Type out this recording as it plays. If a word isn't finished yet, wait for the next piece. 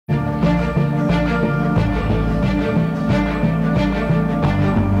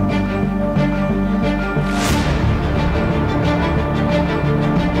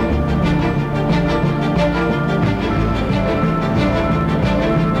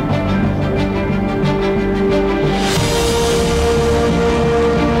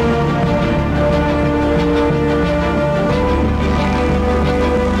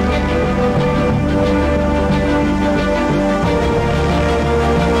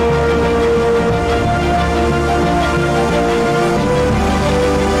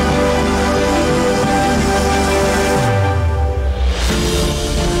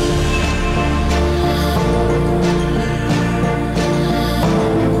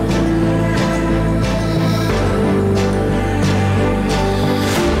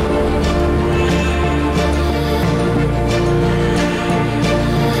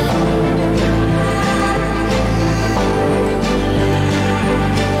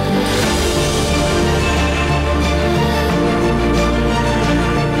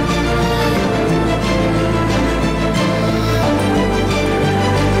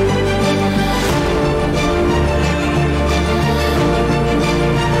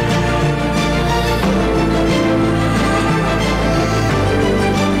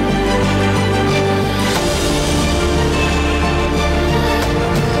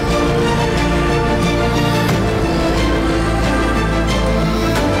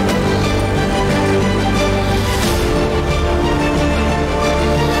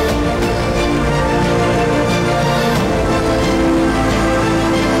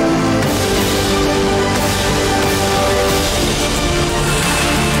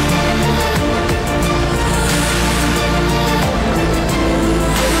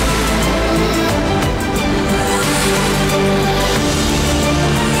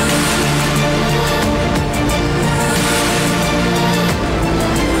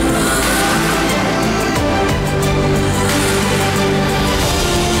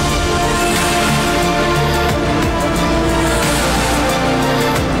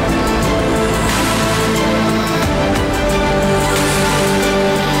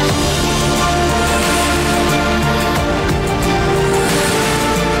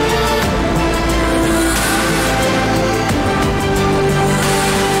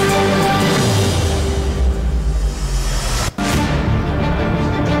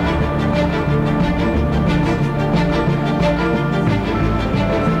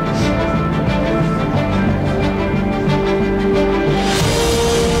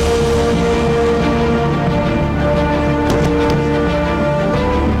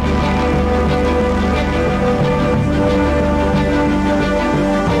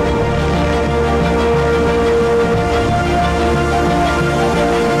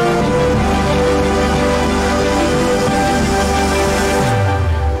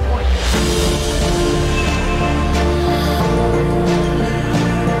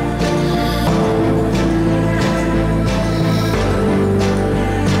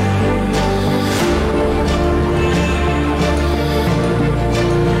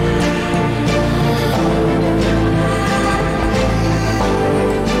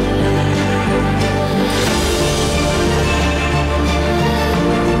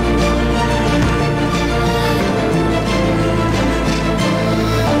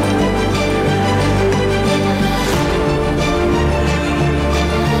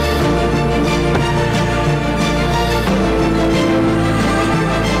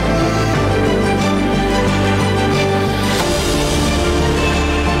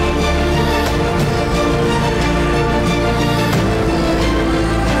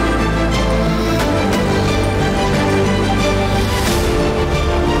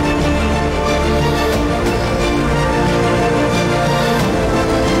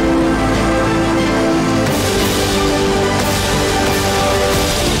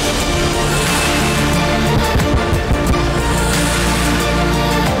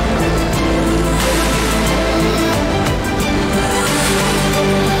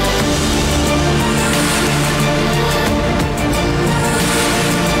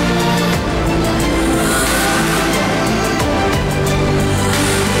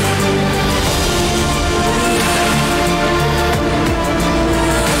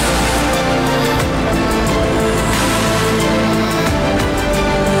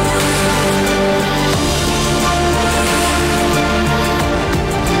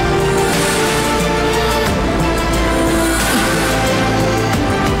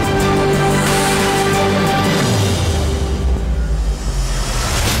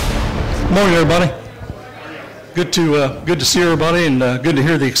morning, everybody. Good to see everybody, and good to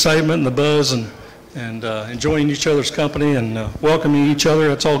hear the excitement and the buzz, and enjoying each other's company and welcoming each other.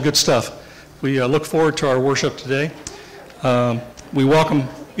 That's all good stuff. We look forward to our worship today. We welcome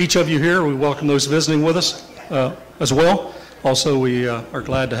each of you here. We welcome those visiting with us as well. Also, we are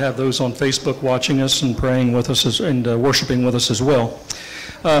glad to have those on Facebook watching us and praying with us and worshiping with us as well.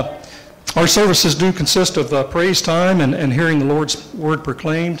 Our services do consist of praise time and hearing the Lord's word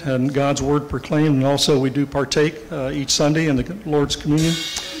proclaimed and God's word proclaimed, and also we do partake each Sunday in the Lord's communion.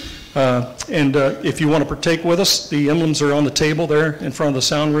 If you want to partake with us, the emblems are on the table there in front of the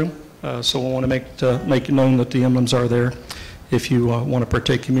sound room. So we want to make it known that the emblems are there if you want to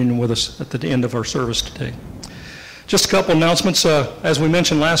partake communion with us at the end of our service today. Just a couple announcements. As we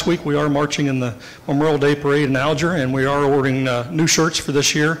mentioned last week, we are marching in the Memorial Day Parade in Alger, and we are ordering new shirts for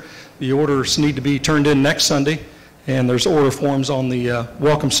this year. The orders need to be turned in next Sunday, and there's order forms on the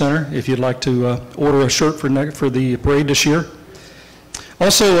Welcome Center if you'd like to order a shirt for the parade this year.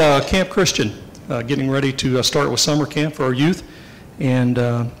 Also, Camp Christian, getting ready to start with summer camp for our youth, and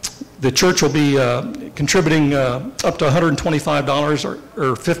the church will be contributing up to $125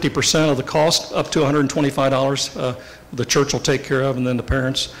 or 50% of the cost, up to $125 the church will take care of, and then the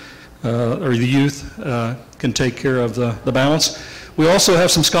parents or the youth can take care of the balance. We also have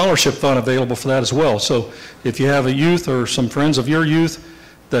some scholarship fund available for that as well. So if you have a youth or some friends of your youth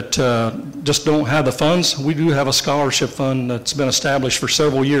that just don't have the funds, we do have a scholarship fund that's been established for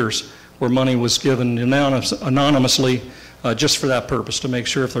several years where money was given anonymously just for that purpose, to make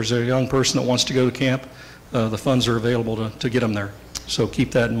sure if there's a young person that wants to go to camp, the funds are available to get them there. So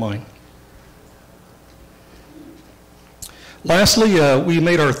keep that in mind. Lastly, we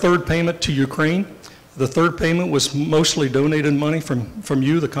made our third payment to Ukraine. The third payment was mostly donated money from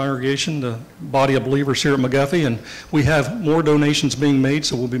you, the congregation, the body of believers here at McGuffey, and we have more donations being made,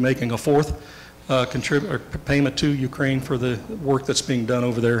 so we'll be making a fourth payment to Ukraine for the work that's being done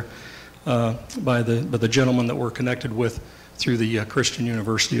over there by the gentleman that we're connected with through the Christian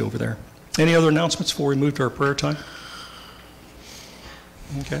University over there. Any other announcements before we move to our prayer time?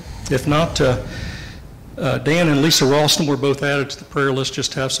 Okay. If not, Dan and Lisa Ralston were both added to the prayer list,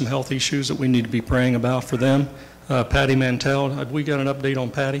 just have some health issues that we need to be praying about for them. Patty Mantell, have we got an update on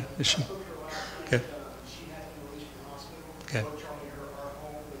Patty? Is she? Okay. Okay.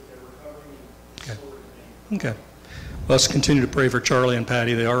 Okay. Okay. Let's continue to pray for Charlie and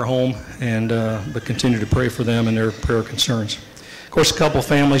Patty. They are home, and but continue to pray for them and their prayer concerns. Of course, a couple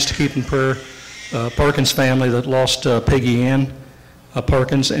families to keep in prayer. Parkins family that lost Peggy Ann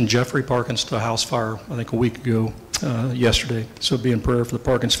Parkins and Jeffrey Parkins to a house fire, I think a week ago yesterday. So be in prayer for the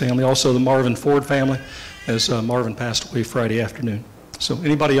Parkins family. Also the Marvin Ford family, as Marvin passed away Friday afternoon. So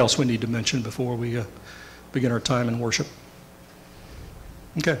anybody else we need to mention before we begin our time in worship?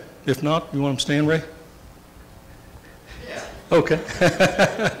 Okay. If not, you want them to stand, Ray? Yeah. Okay.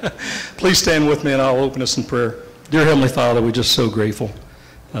 Please stand with me and I'll open us in prayer. Dear Heavenly Father, we're just so grateful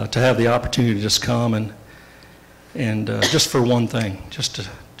to have the opportunity to just come and just for one thing, just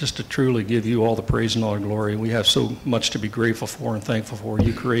to truly give you all the praise and all the glory. We have so much to be grateful for and thankful for.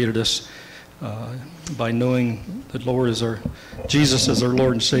 You created us by knowing that Lord is Jesus is our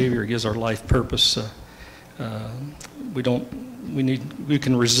Lord and Savior. He gives our life purpose. We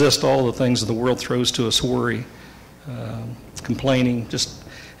can resist all the things that the world throws to us: worry, complaining.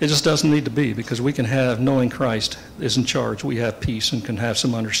 It just doesn't need to be, because we can have, knowing Christ is in charge, we have peace and can have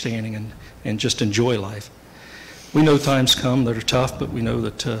some understanding and just enjoy life. We know times come that are tough, but we know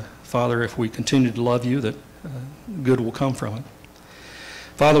that, Father, if we continue to love you, that good will come from it.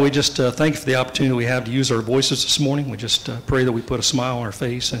 Father, we just thank you for the opportunity we have to use our voices this morning. We just pray that we put a smile on our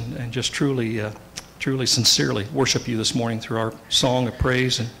face and just truly, sincerely worship you this morning through our song of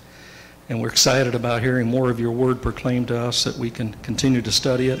praise. And we're excited about hearing more of your word proclaimed to us, that we can continue to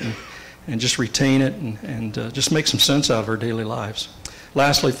study it and just retain it and just make some sense out of our daily lives.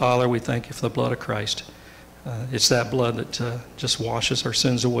 Lastly, Father, we thank you for the blood of Christ. It's that blood that just washes our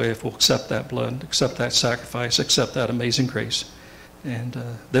sins away if we'll accept that blood, accept that sacrifice, accept that amazing grace. And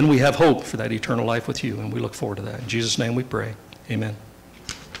then we have hope for that eternal life with you, and we look forward to that. In Jesus' name we pray. Amen.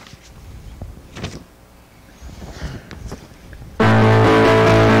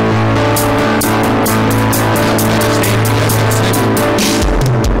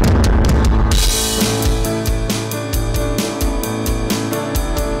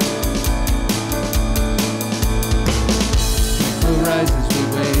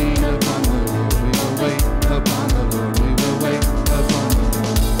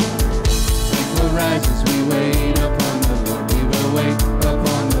 Rise as we wait upon the Lord, we will wait.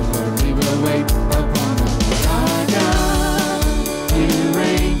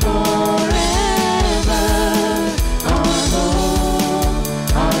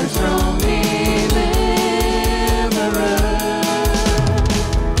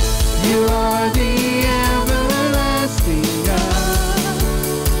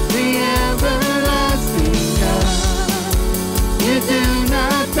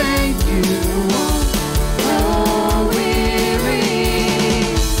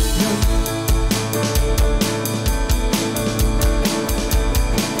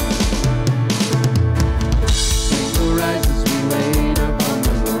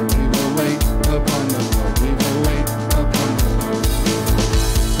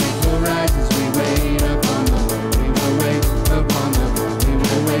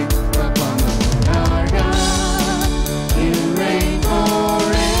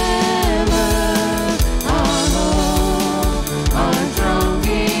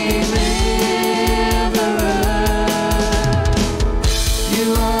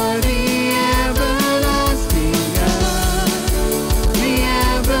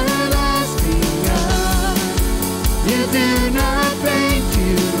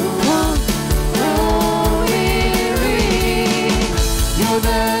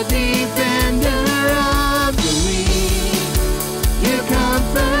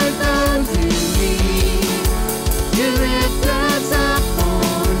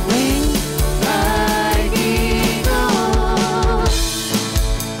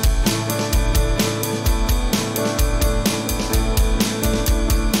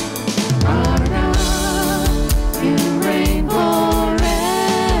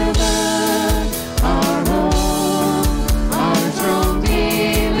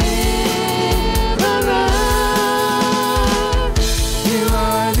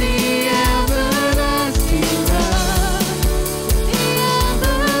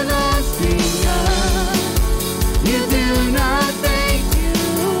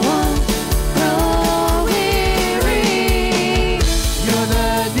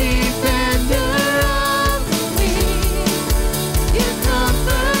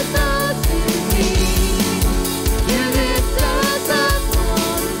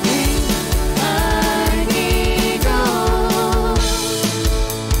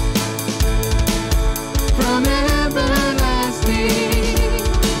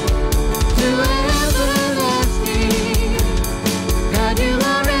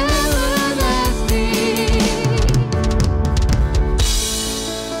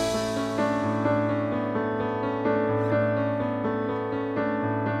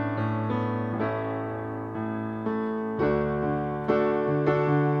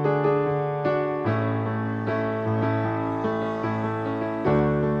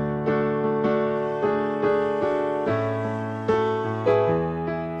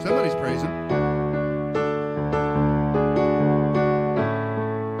 Praise Him.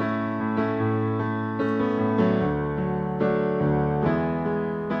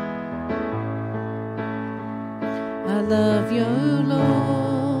 I love you,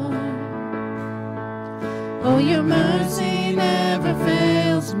 Lord. Oh, your mercy never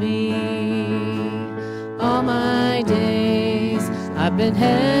fails me. All my days I've been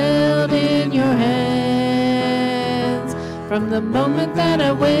held in your hands. From the moment that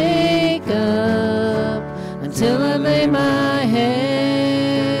I wake up until I lay my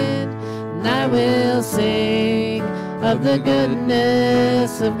head, and I will sing of the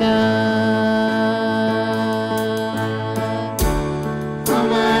goodness of God. All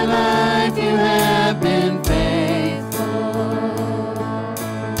my life you have been faithful.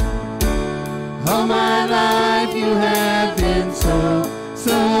 All my life you have been so,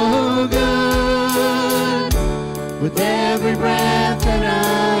 so good. With every breath that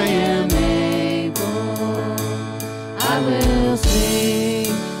I am able, I will sing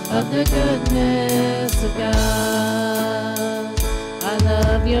of the goodness of God. I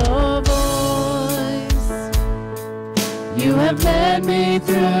love your voice. You have led me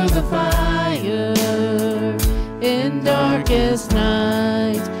through the fire in darkest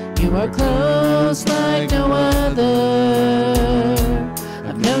night. You are close like no other.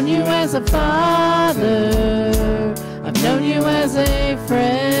 I've known you as a father. I've known you as a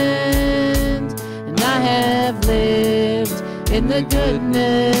friend. And I have lived in the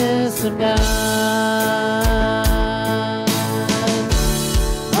goodness of God.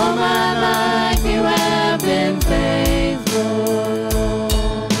 All my life you have been faithful.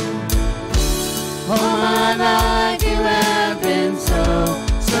 All my life you have been so,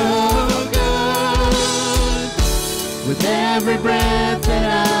 so good. With every breath that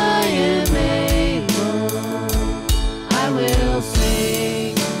I am able, I will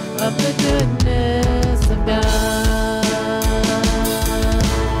sing of the goodness of God.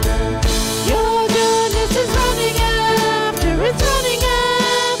 Your goodness is running after, it's running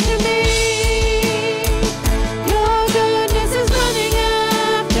after me. Your goodness is running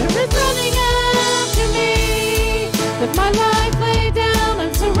after, it's running after me. With my life laid down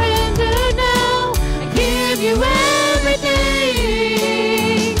and surrender now, I give you everything.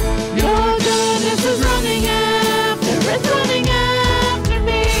 Your goodness is running after, it's running after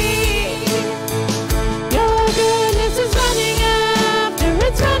me. Your goodness is running after,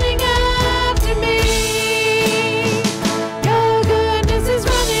 it's running after me. Your goodness is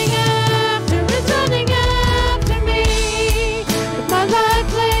running after, it's running after me. With my life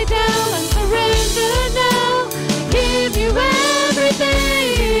laid down and surrender now, I give you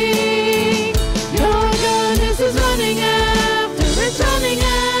everything. Your goodness is running after, it's running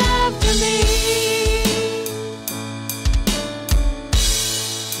after me.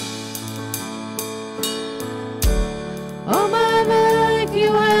 All my life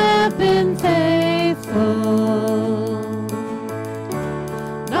you have been faithful.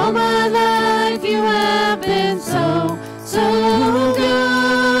 All my life you have been so, so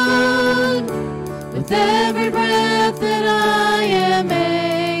good. With every breath that I am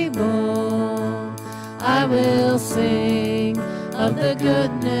able, I will sing of the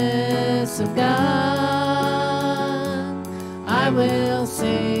goodness of God. I will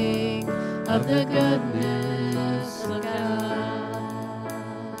sing of the goodness of God.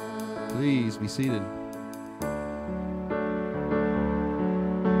 Please be seated.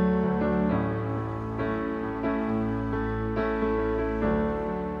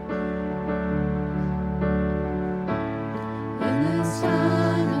 In this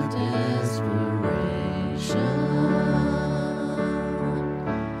time of desperation,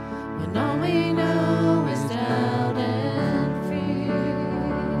 when all we know is doubt and fear,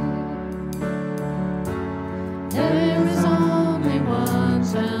 there is only one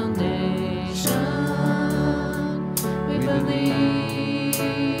foundation. We believe,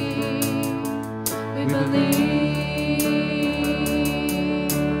 we believe.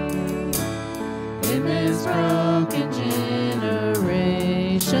 In this broken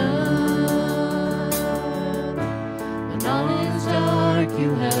generation, when all is dark,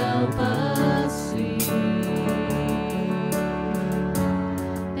 you help us see.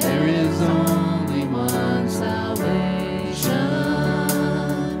 There is only one salvation.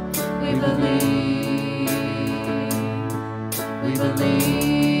 We believe, we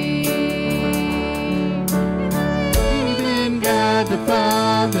believe. We believe in God the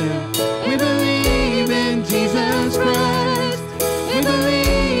Father. We believe in Jesus Christ. We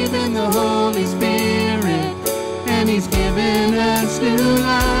believe in the Holy Spirit, and He's given us new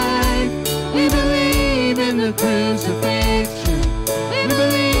life. We believe in the crucifixion. We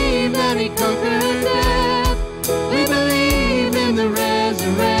believe He conquered death. We believe in the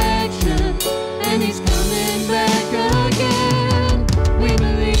resurrection, and He's coming back again. We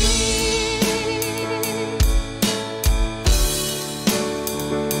believe.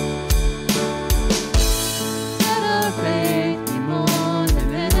 Let our faith be more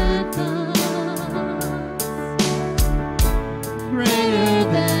than anthems, greater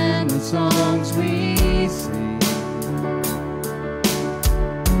than the songs we sing.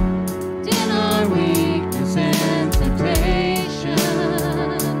 In our weakness and temptations,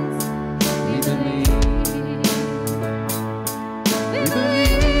 we believe. We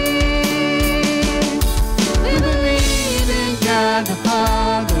believe. We believe in God the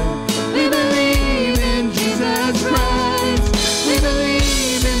Father. We believe in Jesus Christ. We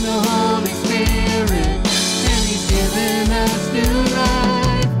believe in the Holy Spirit, and He's given us new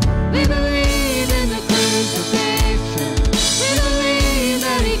life. We believe in the crucifixion. We believe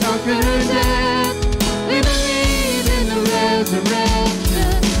that He conquered death. We believe in the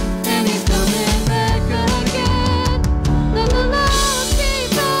resurrection, and He's coming back again. Let the lost be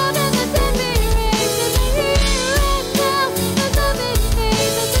found and the dead be raised, and the here and now, the loving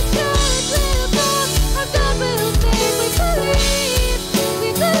faith that the church will come, our God will save. We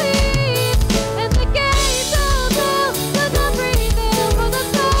believe, and the gates of hell will not prevail, for the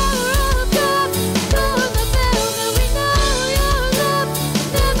power of God storm the veil, and we know Your love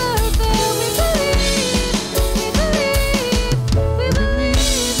never fail. We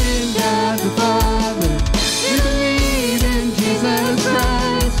believe in God the Father. We believe in Jesus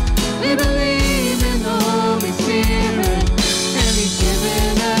Christ. We believe in the Holy Spirit, and He's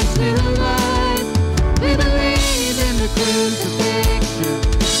given us new life. We believe in the crucifixion.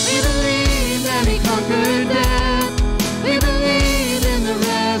 We believe that He conquered death. We believe in the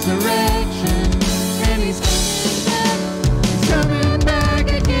resurrection, and He's coming back. He's coming back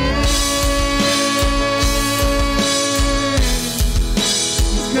again.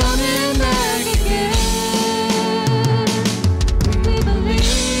 He's coming back again. We believe.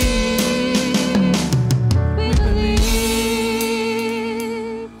 We believe.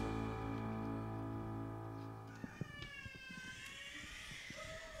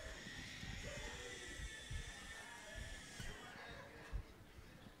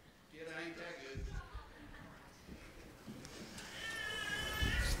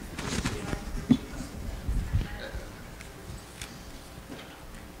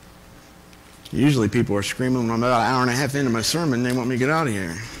 Usually people are screaming when I'm about an hour and a half into my sermon, they want me to get out of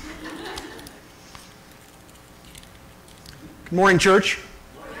here. Good morning, church.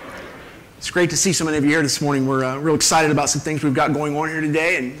 It's great to see so many of you here this morning. We're real excited about some things we've got going on here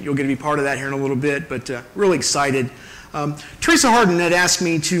today, and you'll get to be part of that here in a little bit, but really excited. Teresa Harden had asked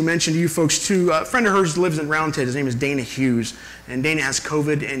me to mention to you folks too, a friend of hers lives in Roundhead. His name is Dana Hughes, and Dana has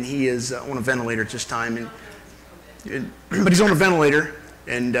COVID, and he is on a ventilator at this time. But he's on a ventilator,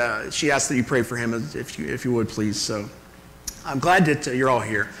 and she asked that you pray for him, if you would, please. So I'm glad that you're all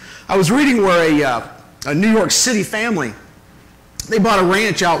here. I was reading where a New York City family, they bought a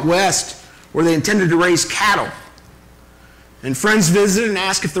ranch out west where they intended to raise cattle. And friends visited and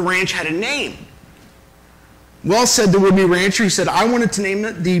asked if the ranch had a name. Well, said the would-be rancher, he said, I wanted to name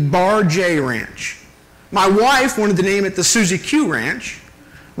it the Bar J Ranch. My wife wanted to name it the Susie Q Ranch.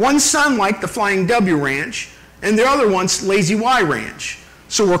 One son liked the Flying W Ranch, and the other one's Lazy Y Ranch.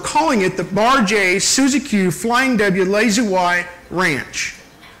 So we're calling it the Bar J, Susie Q, Flying W, Lazy Y Ranch.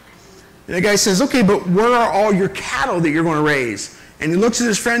 And the guy says, okay, but where are all your cattle that you're going to raise? And he looks at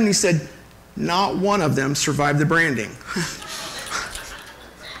his friend and he said, not one of them survived the branding.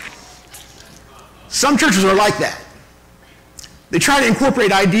 Some churches are like that. They try to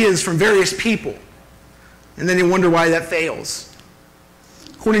incorporate ideas from various people, and then they wonder why that fails.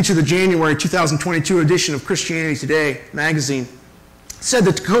 According to the January 2022 edition of Christianity Today magazine, it said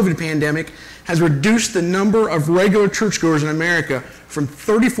that the COVID pandemic has reduced the number of regular churchgoers in America from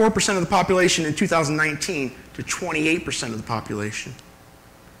 34% of the population in 2019 to 28% of the population.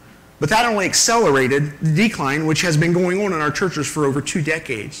 But that only accelerated the decline which has been going on in our churches for over 2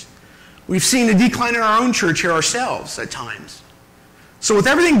 decades. We've seen a decline in our own church here ourselves at times. So with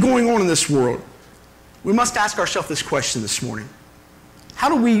everything going on in this world, we must ask ourselves this question this morning. How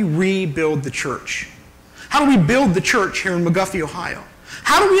do we rebuild the church? How do we build the church here in McGuffey, Ohio?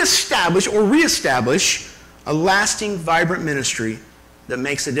 How do we establish or reestablish a lasting, vibrant ministry that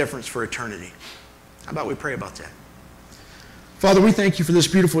makes a difference for eternity? How about we pray about that? Father, we thank you for this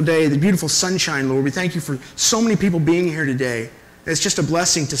beautiful day, the beautiful sunshine, Lord. We thank you for so many people being here today. It's just a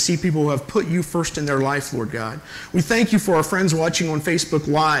blessing to see people who have put you first in their life, Lord God. We thank you for our friends watching on Facebook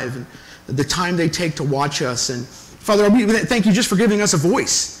Live and the time they take to watch us. And Father, we thank you just for giving us a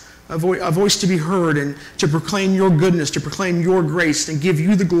voice a voice to be heard and to proclaim your goodness, to proclaim your grace, and give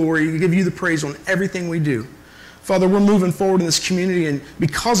you the glory, give you the praise on everything we do. Father, we're moving forward in this community, and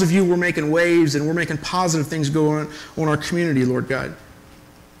because of you, we're making waves and we're making positive things go on our community, Lord God.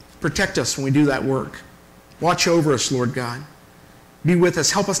 Protect us when we do that work. Watch over us, Lord God. Be with us.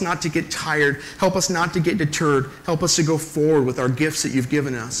 Help us not to get tired. Help us not to get deterred. Help us to go forward with our gifts that you've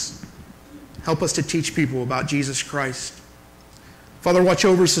given us. Help us to teach people about Jesus Christ. Father, watch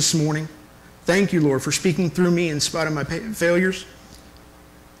over us this morning. Thank you, Lord, for speaking through me in spite of my failures.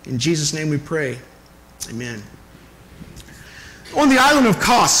 In Jesus' name we pray. Amen. On the island of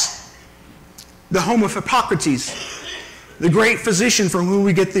Kos, the home of Hippocrates, the great physician from whom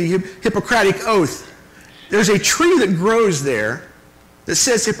we get the Hippocratic Oath, there's a tree that grows there that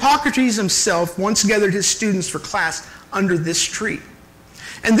says Hippocrates himself once gathered his students for class under this tree.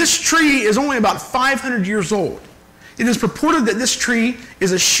 And this tree is only about 500 years old. It is purported that this tree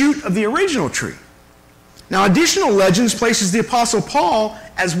is a shoot of the original tree. Now, additional legends places the Apostle Paul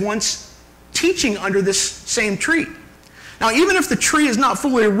as once teaching under this same tree. Now, even if the tree is not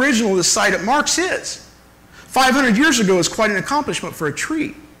fully original, the site it marks is. 500 years ago is quite an accomplishment for a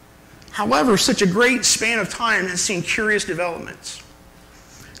tree. However, such a great span of time has seen curious developments.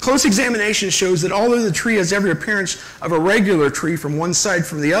 Close examination shows that although the tree has every appearance of a regular tree from one side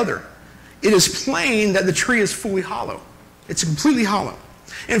from the other, it is plain that the tree is fully hollow. It's completely hollow.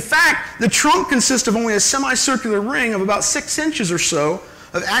 In fact, the trunk consists of only a semicircular ring of about 6 inches or so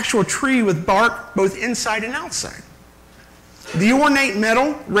of actual tree with bark both inside and outside. The ornate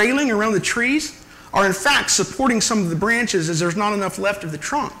metal railing around the trees are in fact supporting some of the branches, as there's not enough left of the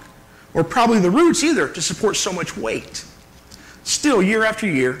trunk, or probably the roots either, to support so much weight. Still, year after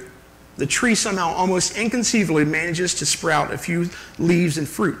year, the tree somehow almost inconceivably manages to sprout a few leaves and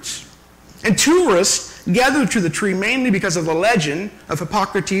fruits. And tourists gather to the tree mainly because of the legend of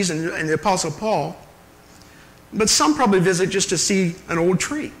Hippocrates and the Apostle Paul, but some probably visit just to see an old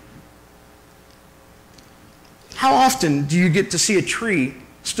tree. How often do you get to see a tree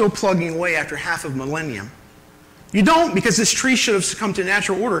still plugging away after half a millennium? You don't, because this tree should have succumbed to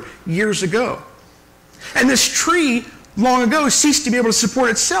natural order years ago. And this tree, long ago, ceased to be able to support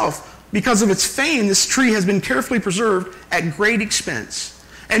itself. Because of its fame, this tree has been carefully preserved at great expense.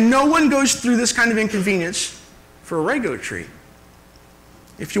 And no one goes through this kind of inconvenience for a regular tree.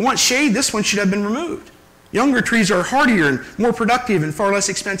 If you want shade, this one should have been removed. Younger trees are hardier and more productive and far less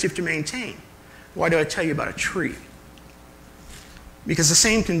expensive to maintain. Why do I tell you about a tree? Because the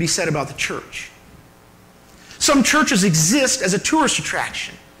same can be said about the church. Some churches exist as a tourist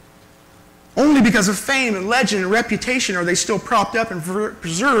attraction. Only because of fame and legend and reputation are they still propped up and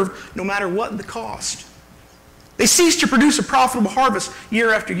preserved no matter what the cost. They cease to produce a profitable harvest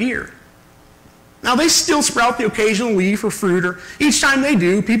year after year. Now, they still sprout the occasional leaf or fruit, or each time they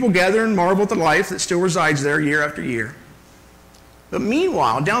do, people gather and marvel at the life that still resides there year after year. But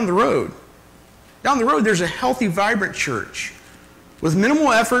meanwhile, down the road, there's a healthy, vibrant church with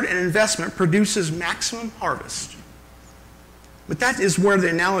minimal effort and investment produces maximum harvest. But that is where the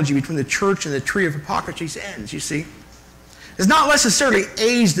analogy between the church and the tree of Hippocrates ends, you see. It's not necessarily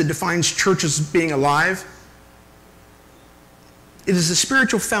age that defines churches being alive. It is the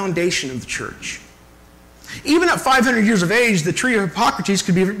spiritual foundation of the church. Even at 500 years of age, the tree of Hippocrates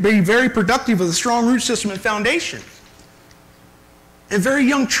could be very productive with a strong root system and foundation. And very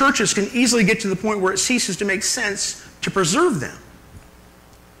young churches can easily get to the point where it ceases to make sense to preserve them.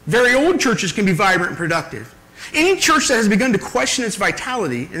 Very old churches can be vibrant and productive. Any church that has begun to question its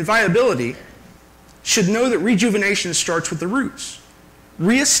vitality and viability should know that rejuvenation starts with the roots,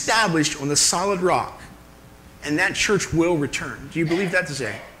 reestablished on the solid rock, and that church will return. Do you believe that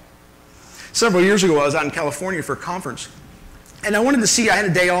today? Several years ago, I was out in California for a conference, and I had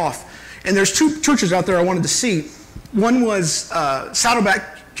a day off, and there's 2 churches out there I wanted to see. One was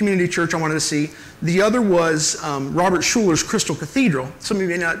Saddleback Community Church I wanted to see. The other was Robert Schuller's Crystal Cathedral. Some of you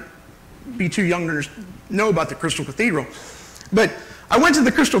may not be too young to know about the Crystal Cathedral. But I went to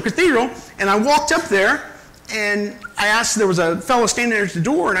the Crystal Cathedral, and I walked up there, and I asked, there was a fellow standing there at the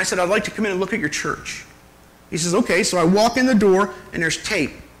door, and I said, I'd like to come in and look at your church. He says, okay. So I walk in the door, and there's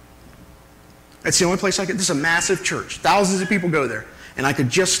tape. That's the only place I could. This is a massive church. Thousands of people go there. And I could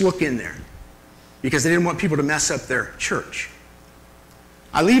just look in there because they didn't want people to mess up their church.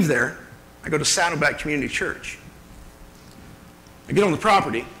 I leave there. I go to Saddleback Community Church. I get on the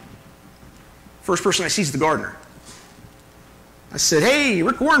property. First person I see is the gardener. I said, hey,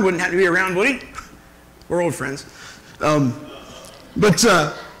 Rick Warren wouldn't have to be around, would he? We're old friends.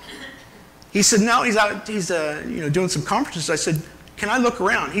 He said, no, he's out, doing some conferences. I said, can I look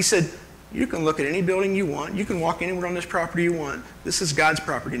around? He said, You can look at any building you want. You can walk anywhere on this property you want. This is God's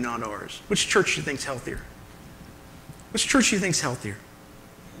property, not ours. Which church do you think is healthier? Which church do you think is healthier?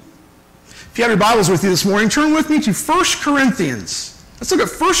 If you have your Bibles with you this morning, turn with me to 1 Corinthians. Let's look at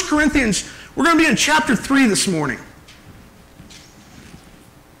 1 Corinthians. We're going to be in chapter 3 this morning.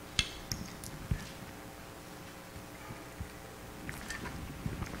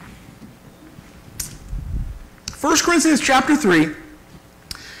 1 Corinthians chapter 3,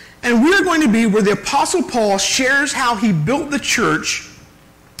 and we're going to be where the Apostle Paul shares how he built the church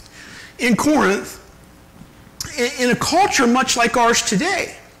in Corinth in a culture much like ours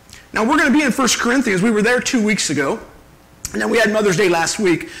today. Now, we're going to be in 1 Corinthians. We were there 2 weeks ago, and then we had Mother's Day last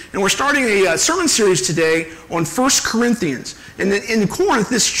week, and we're starting a sermon series today on 1 Corinthians. And in Corinth,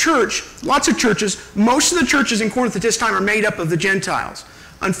 this church, lots of churches, most of the churches in Corinth at this time are made up of the Gentiles.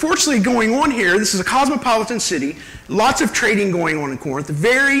 Unfortunately, going on here, this is a cosmopolitan city, lots of trading going on in Corinth,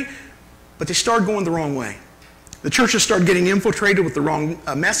 but they started going the wrong way. The churches started getting infiltrated with the wrong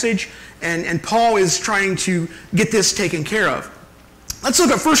message, and Paul is trying to get this taken care of. Let's look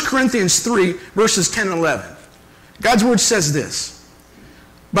at 1 Corinthians 3, verses 10 and 11. God's word says this: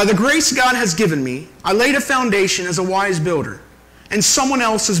 "By the grace God has given me, I laid a foundation as a wise builder, and someone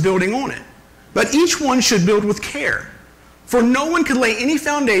else is building on it. But each one should build with care. For no one could lay any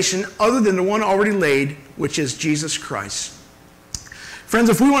foundation other than the one already laid, which is Jesus Christ." Friends,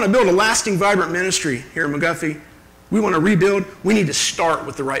 if we want to build a lasting, vibrant ministry here in McGuffey, we want to rebuild, we need to start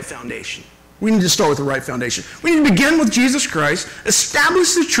with the right foundation. We need to start with the right foundation. We need to begin with Jesus Christ,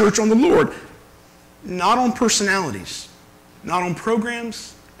 establish the church on the Lord, not on personalities, not on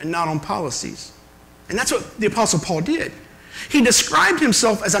programs, and not on policies. And that's what the Apostle Paul did. He described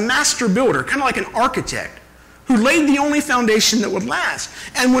himself as a master builder, kind of like an architect, who laid the only foundation that would last.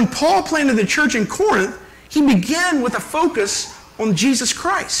 And when Paul planted the church in Corinth, he began with a focus on Jesus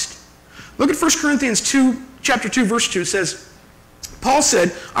Christ. Look at 1 Corinthians 2, chapter 2, verse 2. It says, Paul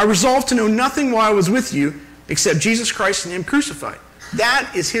said, "I resolved to know nothing while I was with you except Jesus Christ and Him crucified." That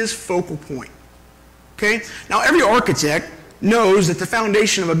is his focal point. Okay? Now, every architect knows that the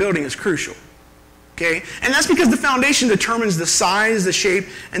foundation of a building is crucial. Okay? And that's because the foundation determines the size, the shape,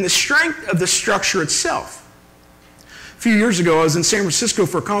 and the strength of the structure itself. A few years ago, I was in San Francisco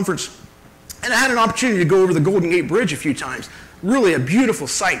for a conference, and I had an opportunity to go over the Golden Gate Bridge a few times. Really a beautiful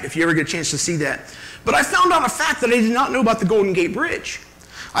sight if you ever get a chance to see that. But I found out a fact that I did not know about the Golden Gate Bridge.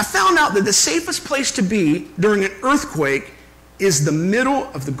 I found out that the safest place to be during an earthquake is the middle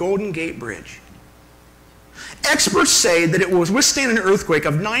of the Golden Gate Bridge. Experts say that it will withstand an earthquake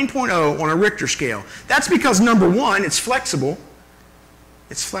of 9.0 on a Richter scale. That's because, number one, it's flexible.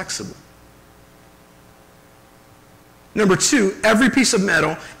 It's flexible. Number two, every piece of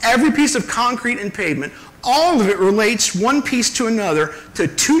metal, every piece of concrete and pavement, all of it relates one piece to another to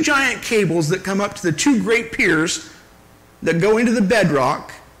two giant cables that come up to the two great piers that go into the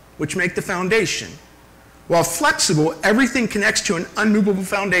bedrock, which make the foundation. While flexible, everything connects to an unmovable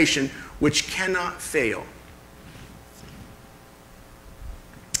foundation which cannot fail.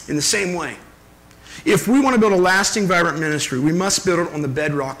 In the same way, if we want to build a lasting, vibrant ministry, we must build it on the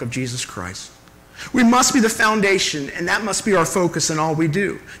bedrock of Jesus Christ. We must be the foundation, and that must be our focus in all we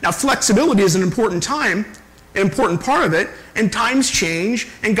do. Now, flexibility is an important part of it, and times change,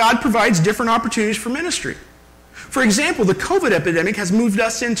 and God provides different opportunities for ministry. For example, the COVID epidemic has moved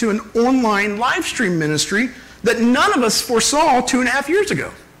us into an online live stream ministry that none of us foresaw 2.5 years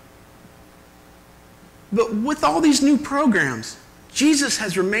ago. But with all these new programs, Jesus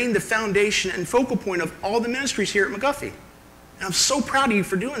has remained the foundation and focal point of all the ministries here at McGuffey. And I'm so proud of you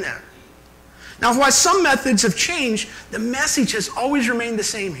for doing that. Now, while some methods have changed, the message has always remained the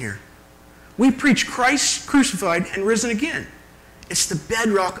same here. We preach Christ crucified and risen again. It's the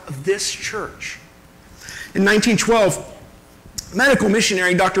bedrock of this church. In 1912, medical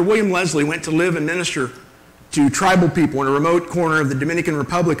missionary Dr. William Leslie went to live and minister to tribal people in a remote corner of the Dominican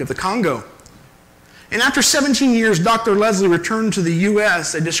Republic of the Congo. And after 17 years, Dr. Leslie returned to the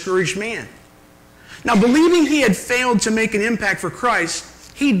U.S. a discouraged man. Now, believing he had failed to make an impact for Christ,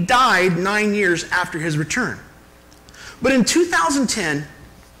 he died 9 years after his return. But in 2010,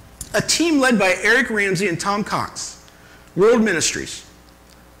 a team led by Eric Ramsey and Tom Cox, World Ministries,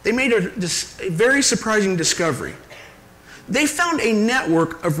 they made a very surprising discovery. They found a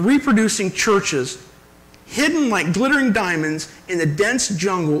network of reproducing churches hidden like glittering diamonds in the dense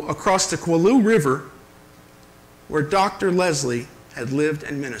jungle across the Qualu River where Dr. Leslie had lived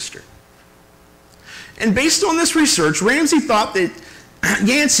and ministered. And based on this research, Ramsey thought that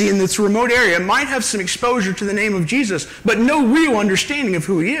Yancey in this remote area might have some exposure to the name of Jesus, but no real understanding of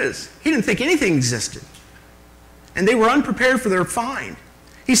who he is. He didn't think anything existed. And they were unprepared for their find.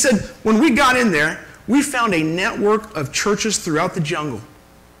 He said, when we got in there, we found a network of churches throughout the jungle.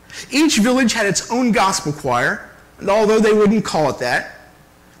 Each village had its own gospel choir, although they wouldn't call it that.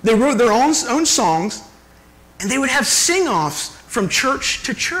 They wrote their own songs, and they would have sing-offs from church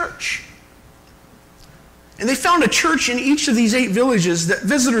to church. And they found a church in each of these 8 villages that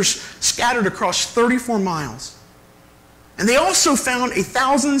visitors scattered across 34 miles. And they also found a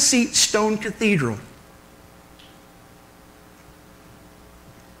 1,000-seat stone cathedral.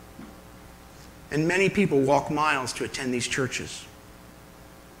 And many people walk miles to attend these churches.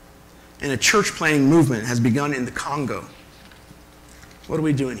 And a church planting movement has begun in the Congo. What are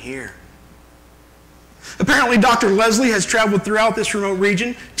we doing here? Apparently, Dr. Leslie has traveled throughout this remote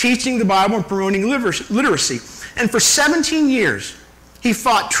region, teaching the Bible and promoting literacy. And for 17 years, he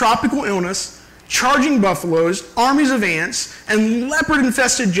fought tropical illness, charging buffaloes, armies of ants, and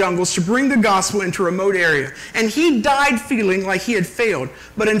leopard-infested jungles to bring the gospel into a remote area. And he died feeling like he had failed.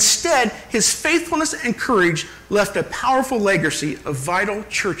 But instead, his faithfulness and courage left a powerful legacy of vital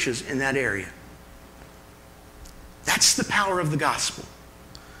churches in that area. That's the power of the gospel.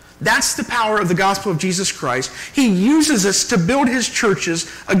 That's the power of the gospel of Jesus Christ. He uses us to build his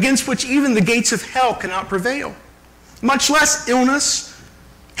churches against which even the gates of hell cannot prevail. Much less illness,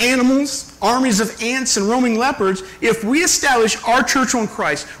 animals, armies of ants, and roaming leopards. If we establish our church on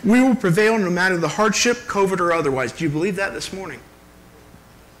Christ, we will prevail no matter the hardship, COVID or otherwise. Do you believe that this morning?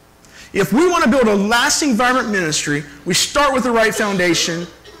 If we want to build a lasting, vibrant ministry, we start with the right foundation.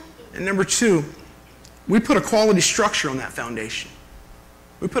 And number 2, we put a quality structure on that foundation.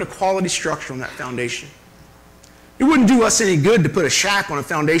 We put a quality structure on that foundation. It wouldn't do us any good to put a shack on a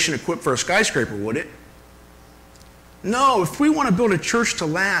foundation equipped for a skyscraper, would it? No, if we want to build a church to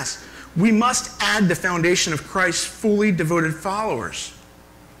last, we must add the foundation of Christ's fully devoted followers.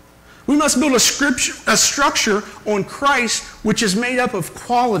 We must build a structure on Christ which is made up of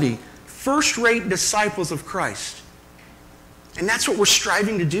quality, first-rate disciples of Christ. And that's what we're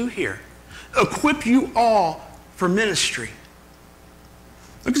striving to do here. Equip you all for ministry.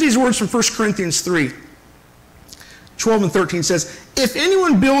 Look at these words from 1 Corinthians 3. 12 and 13 says, if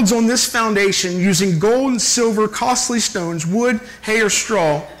anyone builds on this foundation using gold and silver, costly stones, wood, hay, or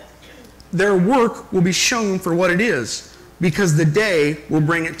straw, their work will be shown for what it is, because the day will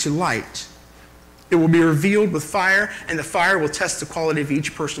bring it to light. It will be revealed with fire, and the fire will test the quality of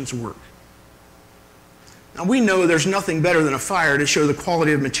each person's work. Now we know there's nothing better than a fire to show the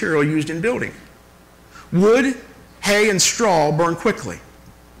quality of material used in building. Wood, hay, and straw burn quickly.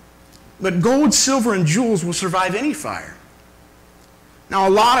 But gold, silver, and jewels will survive any fire. Now, a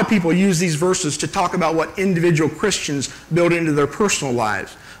lot of people use these verses to talk about what individual Christians build into their personal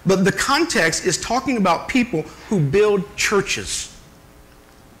lives. But the context is talking about people who build churches.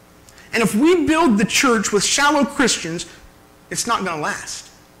 And if we build the church with shallow Christians, it's not going to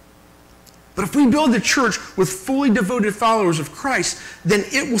last. But if we build the church with fully devoted followers of Christ, then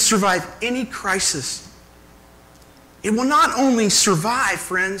it will survive any crisis. It will not only survive,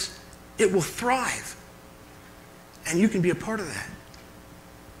 friends, it will thrive. And you can be a part of that.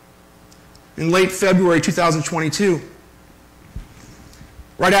 In late February 2022,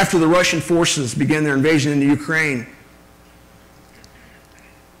 right after the Russian forces began their invasion into Ukraine,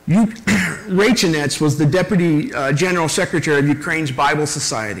 Rachinets was the Deputy General Secretary of Ukraine's Bible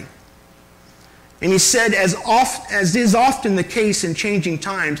Society. And he said, as is often the case in changing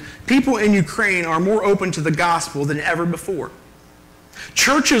times, people in Ukraine are more open to the gospel than ever before.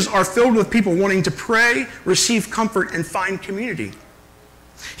 Churches are filled with people wanting to pray, receive comfort, and find community.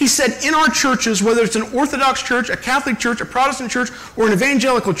 He said, in our churches, whether it's an Orthodox church, a Catholic church, a Protestant church, or an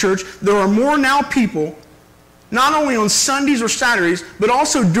evangelical church, there are more now people, not only on Sundays or Saturdays, but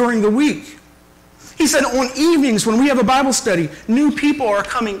also during the week. He said, on evenings when we have a Bible study, new people are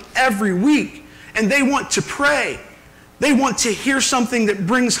coming every week, and they want to pray. They want to hear something that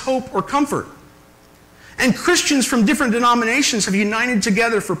brings hope or comfort. And Christians from different denominations have united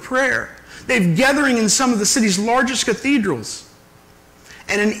together for prayer. They've gathering in some of the city's largest cathedrals.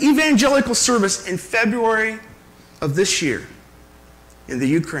 And an evangelical service in February of this year in the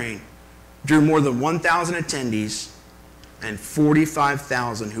Ukraine drew more than 1,000 attendees and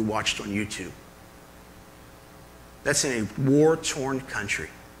 45,000 who watched on YouTube. That's in a war-torn country.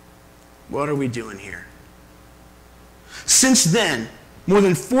 What are we doing here? Since then, more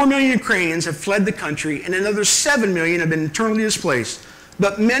than 4 million Ukrainians have fled the country, and another 7 million have been internally displaced.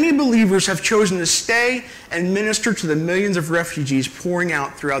 But many believers have chosen to stay and minister to the millions of refugees pouring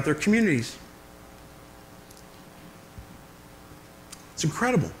out throughout their communities. It's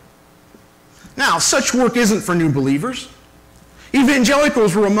incredible. Now, such work isn't for new believers.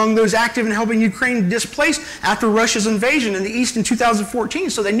 Evangelicals were among those active in helping Ukraine displace after Russia's invasion in the East in 2014,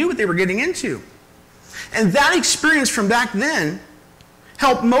 so they knew what they were getting into. And that experience from back then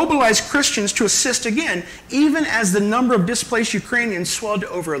helped mobilize Christians to assist again, even as the number of displaced Ukrainians swelled to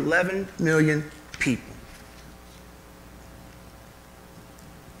over 11 million people.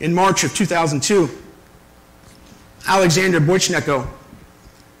 In March of 2002, Alexander Boichneko,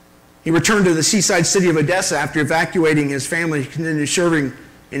 he returned to the seaside city of Odessa after evacuating his family, continued serving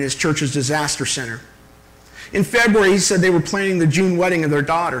in his church's disaster center. In February, he said they were planning the June wedding of their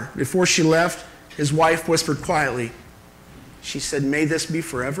daughter. Before she left, his wife whispered quietly, she said, "May this be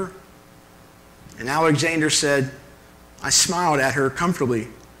forever?" And Alexander said, "I smiled at her comfortably,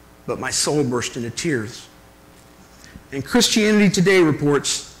 but my soul burst into tears." And Christianity Today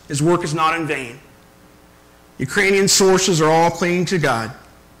reports his work is not in vain. Ukrainian sources are all clinging to God,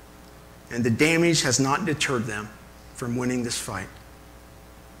 and the damage has not deterred them from winning this fight.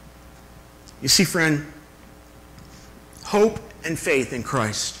 You see, friend, hope and faith in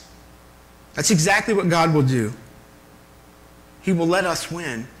Christ. That's exactly what God will do. He will let us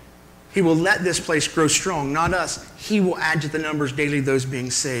win. He will let this place grow strong, not us. He will add to the numbers daily those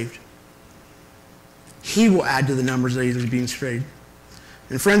being saved. He will add to the numbers daily being saved.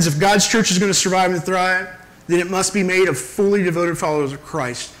 And friends, if God's church is going to survive and thrive, then it must be made of fully devoted followers of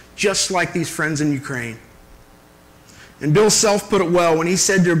Christ, just like these friends in Ukraine. And Bill Self put it well when he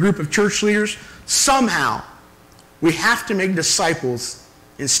said to a group of church leaders, somehow we have to make disciples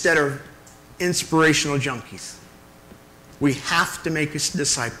instead of inspirational junkies. We have to make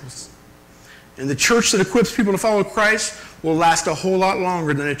disciples. And the church that equips people to follow Christ will last a whole lot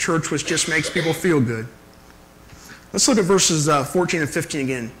longer than a church which just makes people feel good. Let's look at verses 14 and 15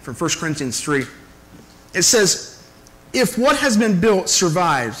 again from 1 Corinthians 3. It says, if what has been built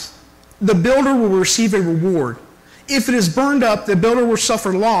survives, the builder will receive a reward. If it is burned up, the builder will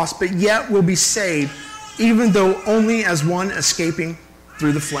suffer loss, but yet will be saved, even though only as one escaping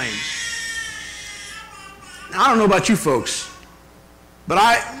through the flames. Now, I don't know about you folks, but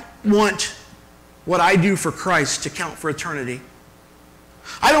I want what I do for Christ to count for eternity.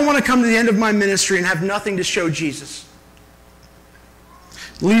 I don't want to come to the end of my ministry and have nothing to show Jesus.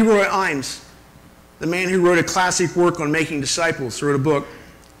 Leroy Imes, the man who wrote a classic work on making disciples, wrote a book.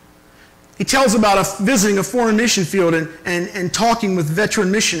 He tells about visiting a foreign mission field and talking with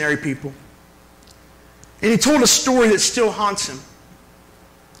veteran missionary people. And he told a story that still haunts him.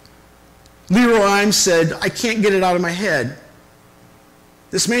 Leroy Imes said, I can't get it out of my head.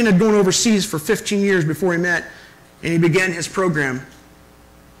 This man had gone overseas for 15 years before he met, and he began his program.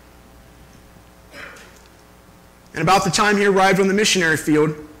 And about the time he arrived on the missionary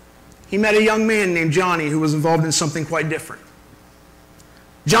field, he met a young man named Johnny who was involved in something quite different.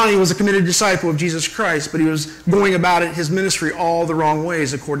 Johnny was a committed disciple of Jesus Christ, but he was going about his ministry all the wrong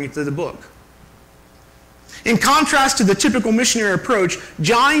ways according to the book. In contrast to the typical missionary approach,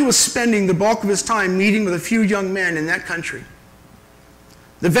 Johnny was spending the bulk of his time meeting with a few young men in that country.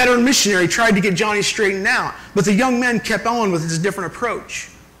 The veteran missionary tried to get Johnny straightened out, but the young men kept on with his different approach.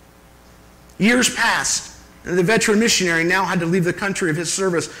 Years passed, and the veteran missionary now had to leave the country of his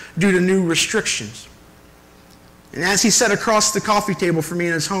service due to new restrictions. And as he sat across the coffee table from me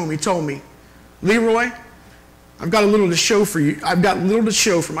in his home, he told me, Leroy, I've got a little to show for you. I've got little to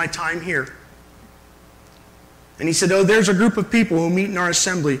show for my time here. And he said, oh, there's a group of people who meet in our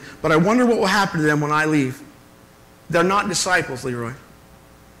assembly, but I wonder what will happen to them when I leave. They're not disciples, Leroy.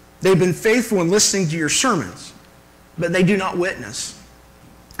 They've been faithful in listening to your sermons, but they do not witness.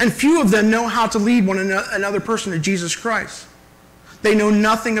 And few of them know how to lead another person to Jesus Christ. They know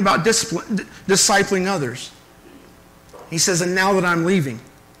nothing about discipling others. He says, and now that I'm leaving,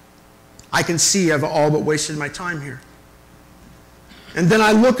 I can see I've all but wasted my time here. And then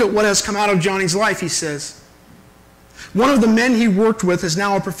I look at what has come out of Johnny's life, he says. One of the men he worked with is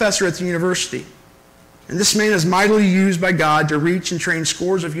now a professor at the university. And this man is mightily used by God to reach and train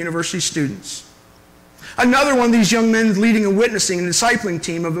scores of university students. Another one of these young men is leading a witnessing and discipling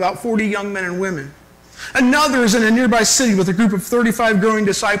team of about 40 young men and women. Another is in a nearby city with a group of 35 growing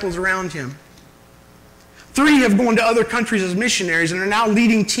disciples around him. 3 have gone to other countries as missionaries and are now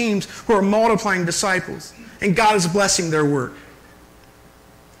leading teams who are multiplying disciples. And God is blessing their work.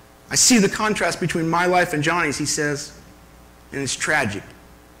 I see the contrast between my life and Johnny's, he says, and it's tragic.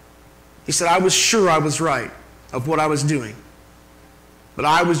 He said, I was sure I was right of what I was doing, but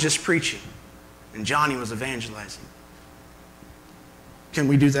I was just preaching, and Johnny was evangelizing. Can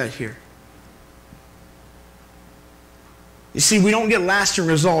we do that here? You see, we don't get lasting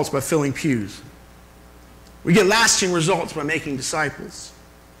results by filling pews. We get lasting results by making disciples.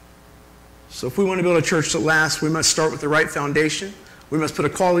 So if we want to build a church that lasts, we must start with the right foundation. We must put a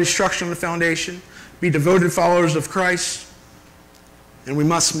quality structure on the foundation, be devoted followers of Christ, and we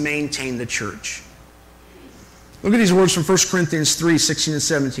must maintain the church. Look at these words from 1 Corinthians 3, 16 and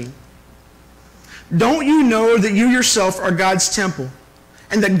 17. Don't you know that you yourself are God's temple,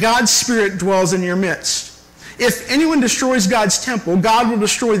 and that God's Spirit dwells in your midst? If anyone destroys God's temple, God will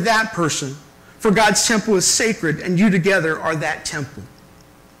destroy that person, for God's temple is sacred, and you together are that temple.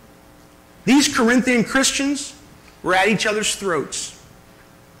 These Corinthian Christians were at each other's throats.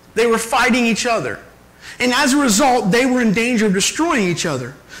 They were fighting each other. And as a result, they were in danger of destroying each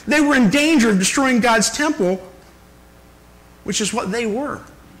other. They were in danger of destroying God's temple, which is what they were.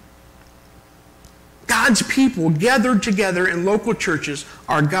 God's people gathered together in local churches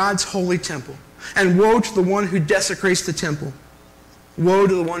are God's holy temple. And woe to the one who desecrates the temple. Woe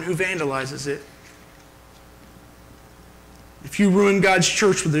to the one who vandalizes it. If you ruin God's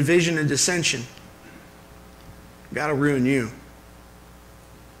church with division and dissension, God will ruin you.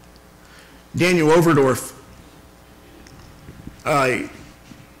 Daniel Overdorf, a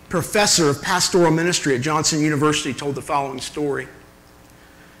professor of pastoral ministry at Johnson University, told the following story.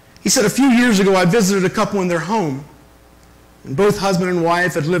 He said, a few years ago, I visited a couple in their home, and both husband and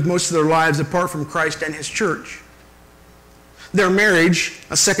wife had lived most of their lives apart from Christ and his church. Their marriage,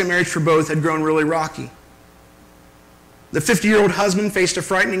 a second marriage for both, had grown really rocky. The 50-year-old husband faced a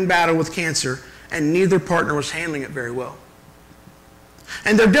frightening battle with cancer, and neither partner was handling it very well.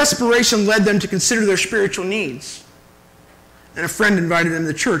 And their desperation led them to consider their spiritual needs. And a friend invited them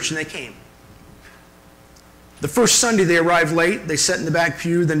to church, and they came. The first Sunday they arrived late, they sat in the back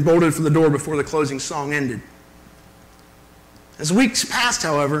pew, then bolted for the door before the closing song ended. As weeks passed,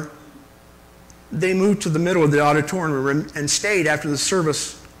 however, they moved to the middle of the auditorium and stayed after the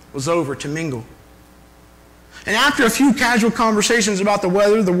service was over to mingle. And after a few casual conversations about the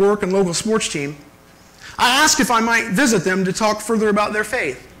weather, the work, and local sports team, I asked if I might visit them to talk further about their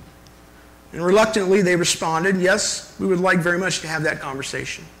faith. And reluctantly, they responded, yes, we would like very much to have that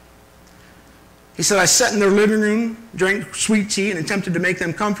conversation. He said, I sat in their living room, drank sweet tea, and attempted to make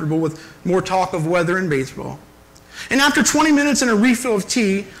them comfortable with more talk of weather and baseball. And after 20 minutes and a refill of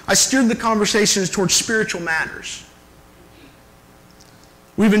tea, I steered the conversations towards spiritual matters.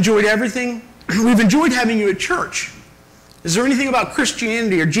 We've enjoyed everything. We've enjoyed having you at church. Is there anything about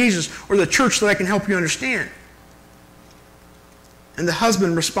Christianity or Jesus or the church that I can help you understand? And the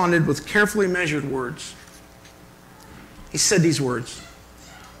husband responded with carefully measured words. He said these words.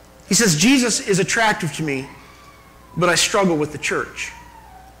 He says, Jesus is attractive to me, but I struggle with the church.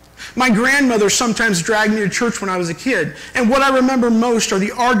 My grandmother sometimes dragged me to church when I was a kid, and what I remember most are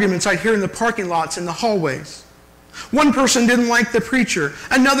the arguments I'd hear in the parking lots and the hallways. One person didn't like the preacher,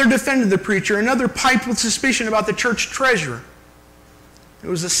 another defended the preacher, another piped with suspicion about the church treasurer. It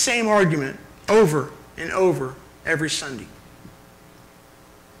was the same argument over and over every Sunday.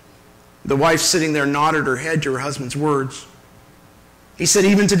 The wife sitting there nodded her head to her husband's words. He said,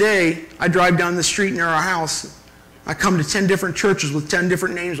 even today, I drive down the street near our house. I come to 10 different churches with 10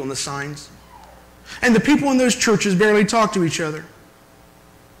 different names on the signs. And the people in those churches barely talk to each other.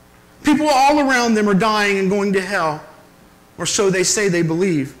 People all around them are dying and going to hell, or so they say they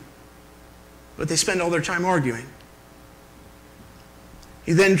believe. But they spend all their time arguing.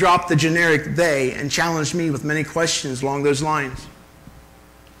 He then dropped the generic they and challenged me with many questions along those lines.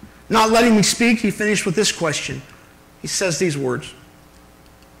 Not letting me speak, he finished with this question. He says these words.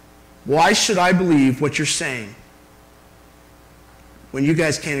 Why should I believe what you're saying when you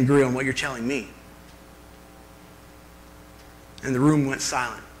guys can't agree on what you're telling me? And the room went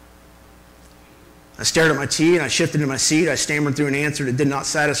silent. I stared at my tea and I shifted in my seat. I stammered through an answer that did not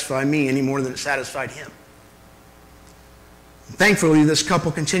satisfy me any more than it satisfied him. Thankfully, this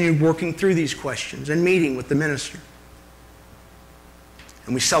couple continued working through these questions and meeting with the minister.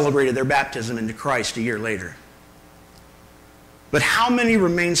 And we celebrated their baptism into Christ a year later. But how many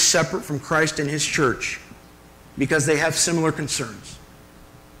remain separate from Christ and his church because they have similar concerns?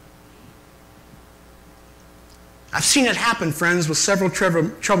 I've seen it happen, friends, with several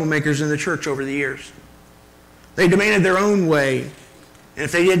troublemakers in the church over the years. They demanded their own way, and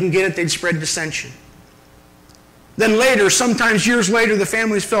if they didn't get it, they'd spread dissension. Then later, sometimes years later, the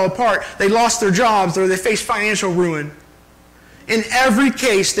families fell apart. They lost their jobs or they faced financial ruin. In every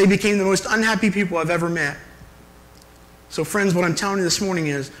case, they became the most unhappy people I've ever met. So friends, what I'm telling you this morning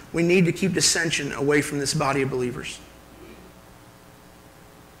is we need to keep dissension away from this body of believers.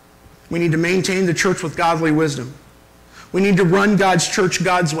 We need to maintain the church with godly wisdom. We need to run God's church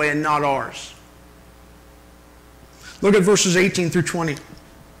God's way and not ours. Look at verses 18 through 20.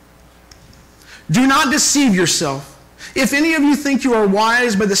 Do not deceive yourself. If any of you think you are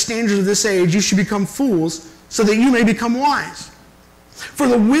wise by the standards of this age, you should become fools so that you may become wise. For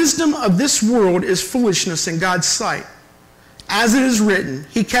the wisdom of this world is foolishness in God's sight. As it is written,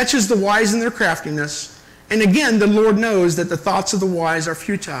 he catches the wise in their craftiness. And again, the Lord knows that the thoughts of the wise are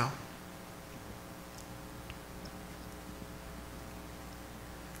futile.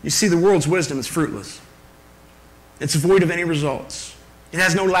 You see, the world's wisdom is fruitless. It's void of any results. It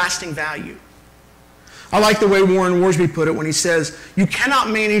has no lasting value. I like the way Warren Worsby put it when he says, you cannot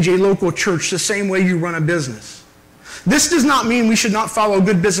manage a local church the same way you run a business. This does not mean we should not follow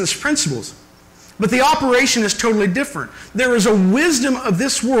good business principles, but the operation is totally different. There is a wisdom of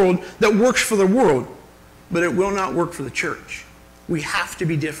this world that works for the world, but it will not work for the church. We have to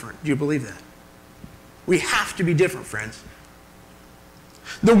be different. Do you believe that? We have to be different, friends.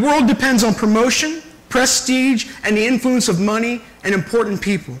 The world depends on promotion, prestige, and the influence of money and important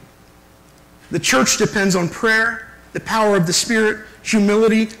people. The church depends on prayer, the power of the Spirit,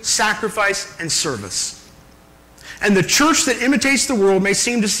 humility, sacrifice, and service. And the church that imitates the world may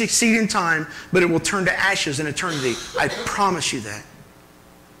seem to succeed in time, but it will turn to ashes in eternity. I promise you that.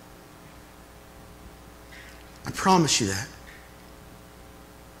 I promise you that.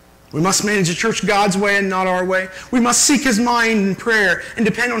 We must manage the church God's way and not our way. We must seek his mind in prayer and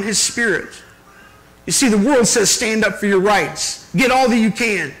depend on his Spirit. You see, the world says stand up for your rights. Get all that you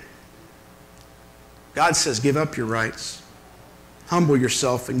can. God says give up your rights. Humble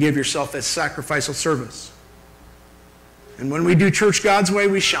yourself and give yourself as sacrificial service. And when we do church God's way,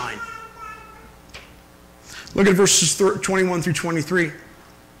 we shine. Look at verses 21 through 23.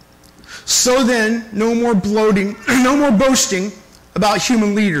 So then, no more bloating, no more boasting about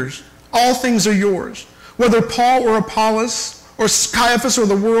human leaders. All things are yours. Whether Paul or Apollos or Caiaphas or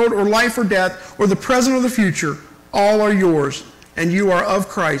the world or life or death or the present or the future, all are yours. And you are of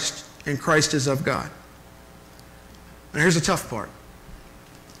Christ, and Christ is of God. Now here's the tough part.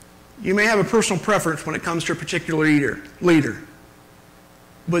 You may have a personal preference when it comes to a particular leader,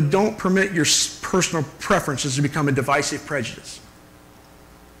 but don't permit your personal preferences to become a divisive prejudice.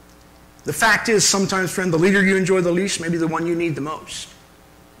 The fact is, sometimes, friend, the leader you enjoy the least may be the one you need the most.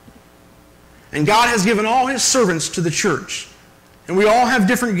 And God has given all his servants to the church. And we all have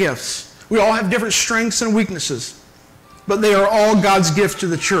different gifts. We all have different strengths and weaknesses. But they are all God's gift to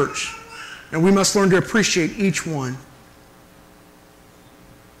the church. And we must learn to appreciate each one.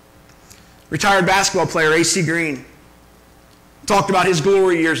 Retired basketball player A.C. Green talked about his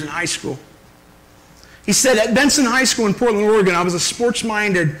glory years in high school. He said, at Benson High School in Portland, Oregon, I was a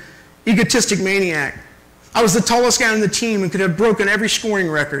sports-minded, egotistic maniac. I was the tallest guy on the team and could have broken every scoring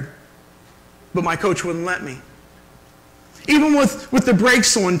record, but my coach wouldn't let me. Even with the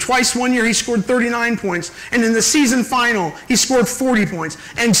brakes on, twice one year he scored 39 points, and in the season final he scored 40 points.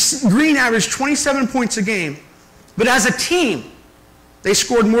 And Green averaged 27 points a game. But as a team, they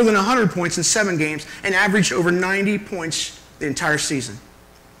scored more than 100 points in 7 games and averaged over 90 points the entire season.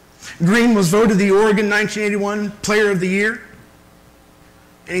 Green was voted the Oregon 1981 Player of the Year.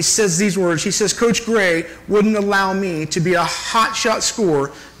 And he says these words. He says, Coach Gray wouldn't allow me to be a hotshot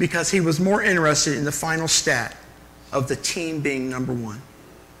scorer because he was more interested in the final stat of the team being number one.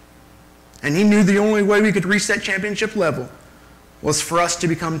 And he knew the only way we could reach that championship level was for us to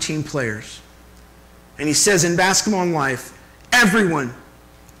become team players. And he says in basketball and life, everyone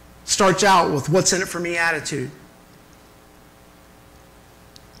starts out with what's in it for me attitude.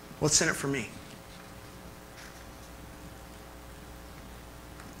 What's in it for me?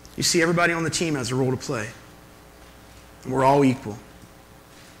 You see, everybody on the team has a role to play. And we're all equal.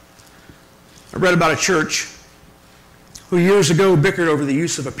 I read about a church who years ago bickered over the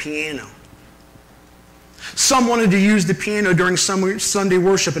use of a piano. Some wanted to use the piano during Sunday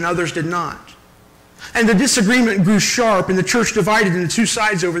worship and others did not. And the disagreement grew sharp and the church divided into two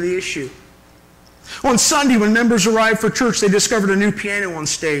sides over the issue. On Sunday, when members arrived for church, they discovered a new piano on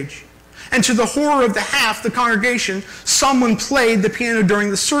stage. And to the horror of the congregation, someone played the piano during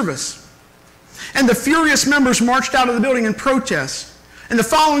the service. And the furious members marched out of the building in protest. And the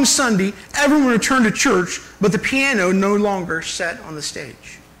following Sunday, everyone returned to church, but the piano no longer sat on the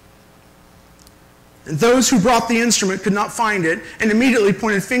stage. And those who brought the instrument could not find it and immediately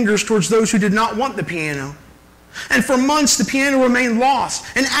pointed fingers towards those who did not want the piano. And for months, the piano remained lost,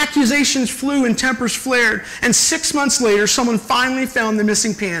 and accusations flew and tempers flared. And 6 months later, someone finally found the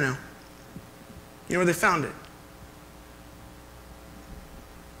missing piano. You know where they found it?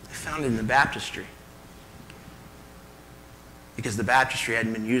 They found it in the baptistry. Because the baptistry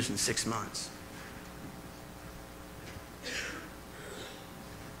hadn't been used in 6 months.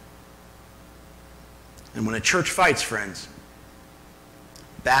 And when a church fights, friends,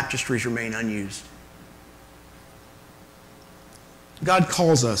 baptistries remain unused. God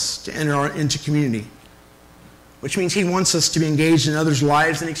calls us to enter into community, which means he wants us to be engaged in others'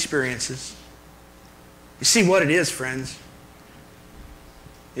 lives and experiences. You see what it is, friends?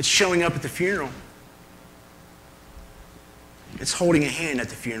 It's showing up at the funeral. It's holding a hand at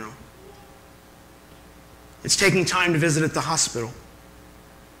the funeral. It's taking time to visit at the hospital.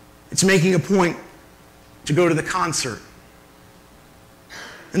 It's making a point to go to the concert.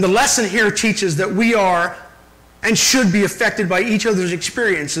 And the lesson here teaches that we are and should be affected by each other's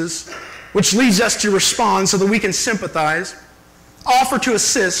experiences, which leads us to respond so that we can sympathize, offer to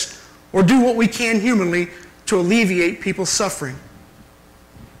assist, or do what we can humanly to alleviate people's suffering.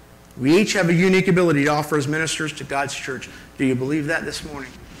 We each have a unique ability to offer as ministers to God's church. Do you believe that this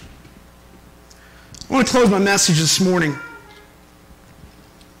morning? I want to close my message this morning.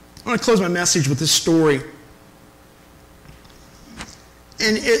 I want to close my message with this story.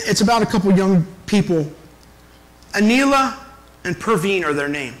 And it's about a couple young people. Anila and Perveen are their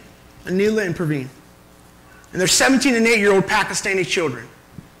name. Anila and Perveen. And they're 17 and 8-year-old Pakistani children.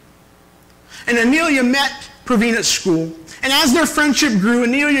 And Anelia met Perveen at school. And as their friendship grew,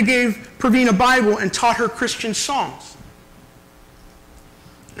 Anelia gave Perveen a Bible and taught her Christian songs.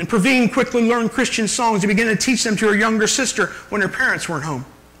 And Perveen quickly learned Christian songs and began to teach them to her younger sister when her parents weren't home.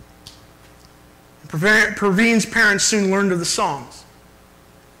 Perveen's parents soon learned of the songs.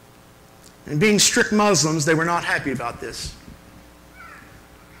 And being strict Muslims, they were not happy about this.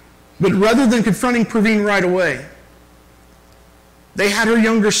 But rather than confronting Perveen right away, they had her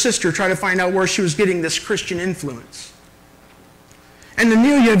younger sister try to find out where she was getting this Christian influence. And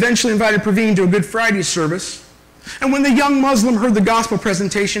Amelia eventually invited Perveen to a Good Friday service. And when the young Muslim heard the gospel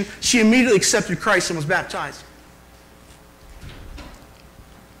presentation, she immediately accepted Christ and was baptized.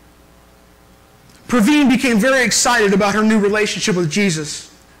 Perveen became very excited about her new relationship with Jesus.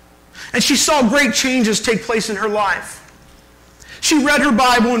 And she saw great changes take place in her life. She read her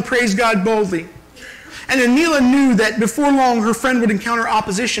Bible and praised God boldly. And Anila knew that before long her friend would encounter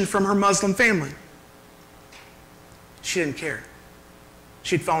opposition from her Muslim family. She didn't care.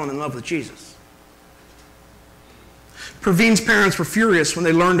 She'd fallen in love with Jesus. Perveen's parents were furious when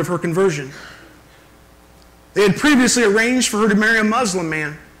they learned of her conversion. They had previously arranged for her to marry a Muslim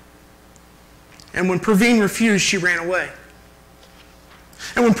man. And when Perveen refused, she ran away.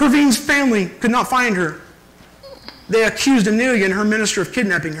 And when Perveen's family could not find her, they accused Anelia and her minister of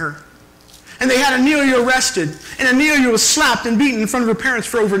kidnapping her. And they had Anelia arrested. And Anelia was slapped and beaten in front of her parents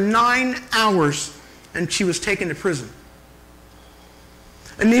for over 9 hours. And she was taken to prison.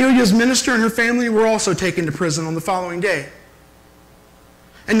 Anelia's minister and her family were also taken to prison on the following day.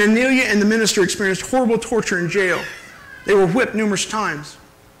 And Anelia and the minister experienced horrible torture in jail. They were whipped numerous times.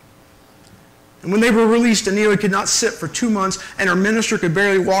 And when they were released, Anelia could not sit for 2 months, and her minister could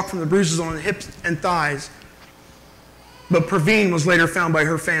barely walk from the bruises on her hips and thighs. But Perveen was later found by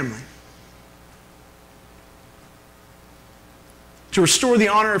her family. To restore the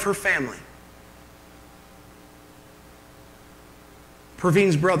honor of her family,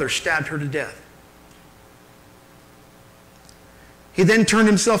 Perveen's brother stabbed her to death. He then turned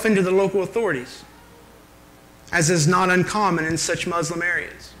himself into the local authorities, as is not uncommon in such Muslim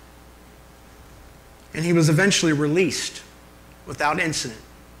areas. And he was eventually released without incident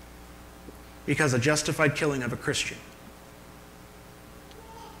because of justified killing of a Christian.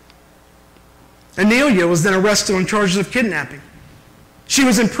 Anelia was then arrested on charges of kidnapping. She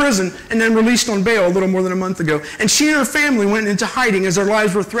was in prison and then released on bail a little more than a month ago. And she and her family went into hiding as their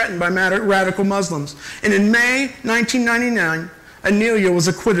lives were threatened by radical Muslims. And in May 1999, Anelia was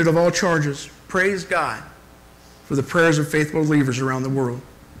acquitted of all charges. Praise God for the prayers of faithful believers around the world.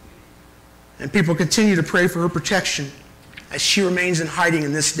 And people continue to pray for her protection as she remains in hiding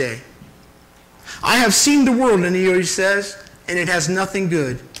in this day. I have seen the world, Anelia says, and it has nothing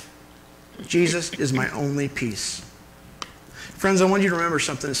good. Jesus is my only peace. Friends, I want you to remember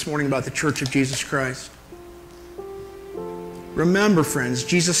something this morning about the Church of Jesus Christ. Remember, friends,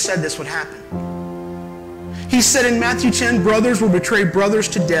 Jesus said this would happen. He said in Matthew 10, brothers will betray brothers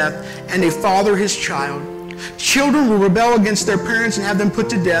to death, and a father his child. Children will rebel against their parents and have them put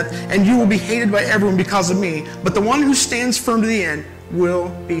to death, and you will be hated by everyone because of me. But the one who stands firm to the end will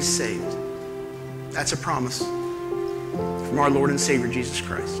be saved. That's a promise from our Lord and Savior, Jesus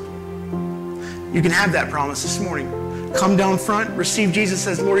Christ. You can have that promise this morning. Come down front, receive Jesus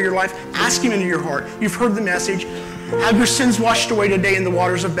as Lord of your life, ask Him into your heart. You've heard the message. Have your sins washed away today in the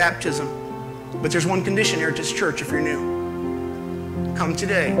waters of baptism. But there's one condition here at this church if you're new. Come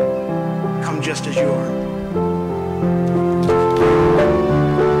today. Come just as you are.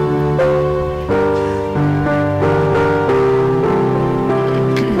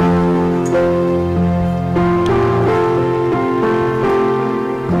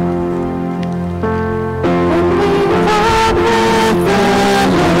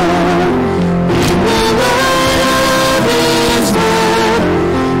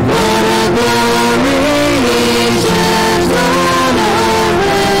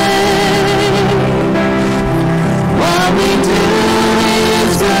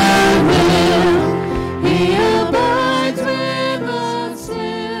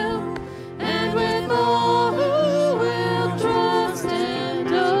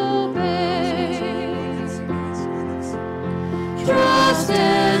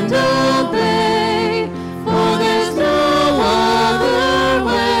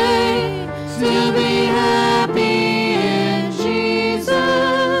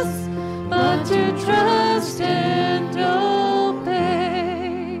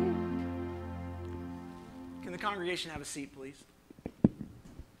 Congregation, have a seat, please.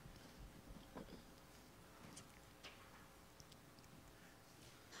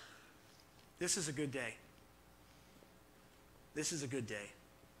 This is a good day. This is a good day.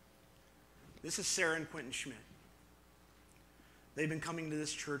 This is Sarah and Quentin Schmidt. They've been coming to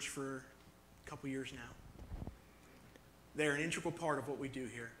this church for a couple years now. They're an integral part of what we do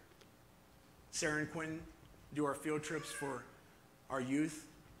here. Sarah and Quentin do our field trips for our youth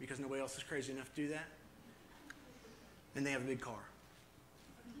because nobody else is crazy enough to do that. And they have a big car.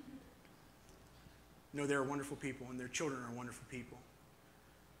 No, they're wonderful people, and their children are wonderful people.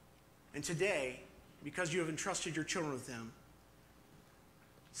 And today, because you have entrusted your children with them,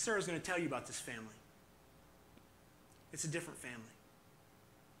 Sarah's going to tell you about this family. It's a different family.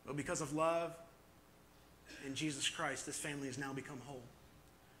 But because of love and Jesus Christ, this family has now become whole.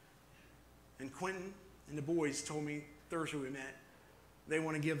 And Quentin and the boys told me Thursday we met, they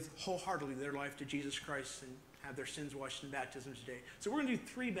want to give wholeheartedly their life to Jesus Christ and have their sins washed in baptism today. So we're going to do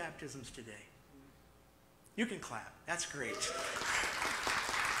 3 baptisms today. You can clap. That's great.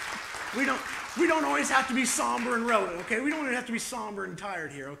 We don't always have to be somber and relevant, okay? We don't have to be somber and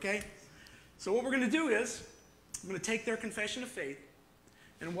tired here, okay? So what we're going to do is, I'm going to take their confession of faith,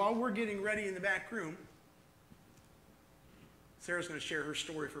 and while we're getting ready in the back room, Sarah's going to share her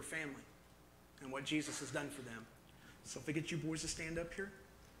story of her family and what Jesus has done for them. So if I get you boys to stand up here,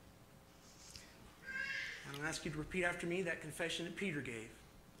 and I'll ask you to repeat after me that confession that Peter gave.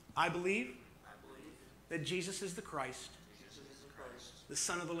 I believe that Jesus is the Christ, the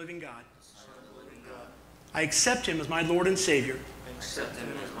Son of the living God. I accept him as my Lord and Savior.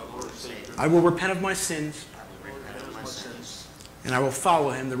 I will repent of my sins. And I will follow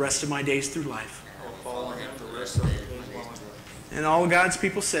him the rest of my days through life. And all God's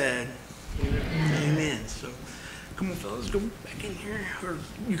people said, amen. So come on, fellas, go back in here. Or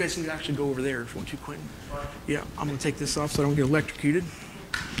you guys can actually go over there if you want to, Quentin. Yeah, I'm going to take this off so I don't get electrocuted.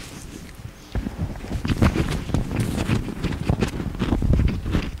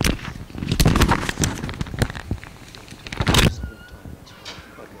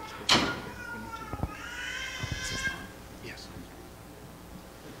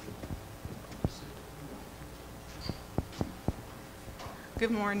 Good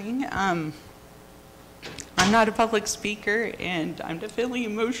morning. I'm not a public speaker, and I'm definitely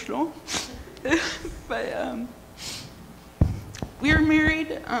emotional. But we were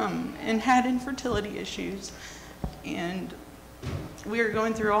married and had infertility issues, and we were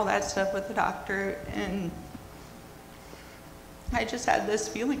going through all that stuff with the doctor, and I just had this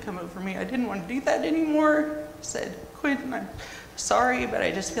feeling come over me. I didn't want to do that anymore. I said, Quentin, I'm sorry, but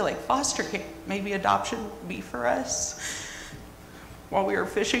I just feel like foster care, maybe adoption would be for us. While we were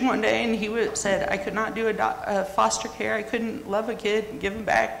fishing one day, and he said I could not do foster care. I couldn't love a kid and give him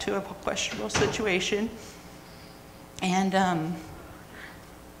back to a questionable situation. And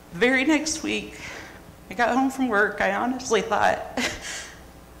very next week, I got home from work. I honestly thought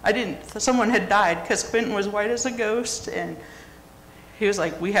someone had died, because Quentin was white as a ghost, and he was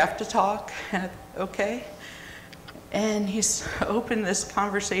like, we have to talk. And I thought, okay. And he's opened this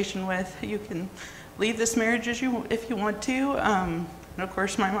conversation with, you can leave this marriage if you want to. And of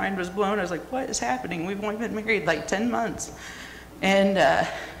course, my mind was blown. I was like, what is happening? We've only been married like 10 months. And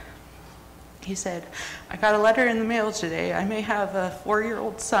he said, I got a letter in the mail today. I may have a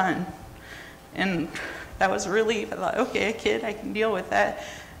 4-year-old son. And that was a relief. I thought, okay, a kid, I can deal with that.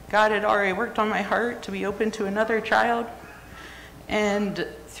 God had already worked on my heart to be open to another child. And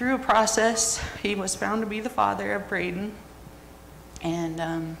through a process, he was found to be the father of Braden.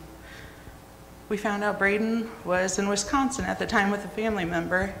 And we found out Braden was in Wisconsin at the time with a family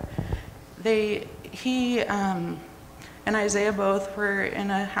member. He and Isaiah both were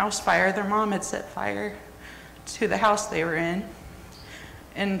in a house fire. Their mom had set fire to the house they were in.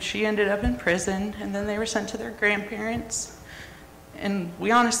 And she ended up in prison, and then they were sent to their grandparents. And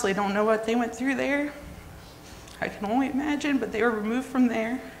we honestly don't know what they went through there. I can only imagine, but they were removed from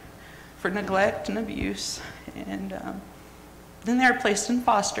there for neglect and abuse. And then they were placed in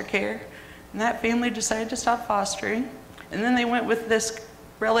foster care. And that family decided to stop fostering. And then they went with this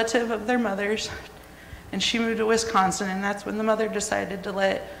relative of their mother's, and she moved to Wisconsin, and that's when the mother decided to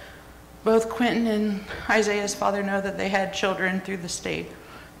let both Quentin and Isaiah's father know that they had children through the state.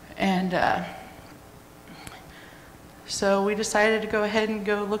 And so we decided to go ahead and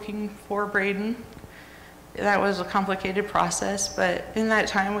go looking for Braden. That was a complicated process, but in that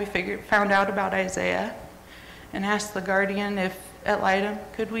time we found out about Isaiah and asked the guardian if at Lytton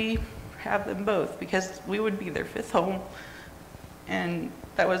could we have them both, because we would be their 5th home, and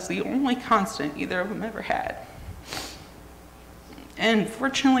that was the only constant either of them ever had. And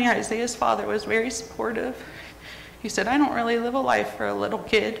fortunately, Isaiah's father was very supportive. He said, I don't really live a life for a little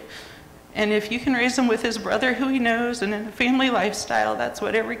kid. And if you can raise him with his brother who he knows and in a family lifestyle, that's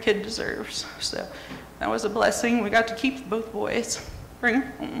what every kid deserves. So that was a blessing. We got to keep both boys, bring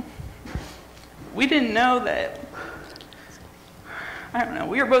them home. We didn't know that, I don't know,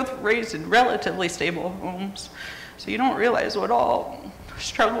 we were both raised in relatively stable homes. So you don't realize what all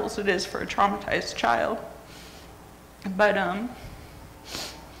struggles it is for a traumatized child. But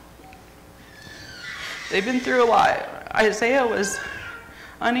they've been through a lot. Isaiah was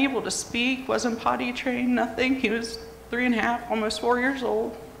unable to speak, wasn't potty trained, nothing. He was 3.5, almost 4 years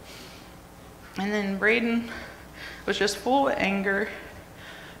old. And then Braden was just full of anger,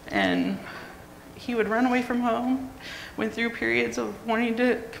 and he would run away from home, went through periods of wanting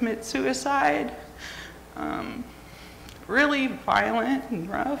to commit suicide, really violent and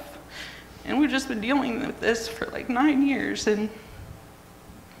rough. And we've just been dealing with this for like 9 years, and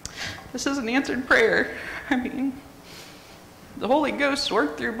this is an answered prayer. I mean, the Holy Ghost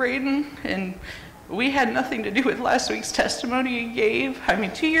worked through Braden, and we had nothing to do with last week's testimony he gave. I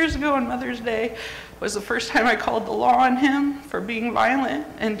mean, 2 years ago on Mother's Day was the first time I called the law on him for being violent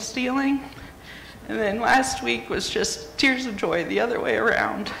and stealing. And then last week was just tears of joy the other way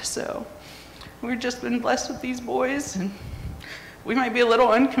around. So we've just been blessed with these boys, and we might be a little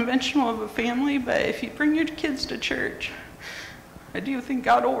unconventional of a family, but if you bring your kids to church, I do think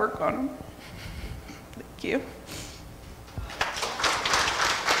God will work on them. Thank you.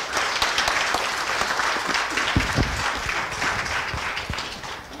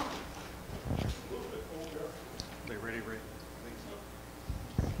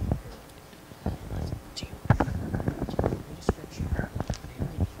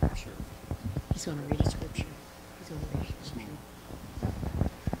 He's going to read a scripture. He's going to read a scripture.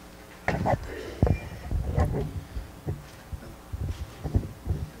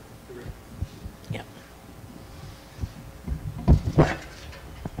 Yep.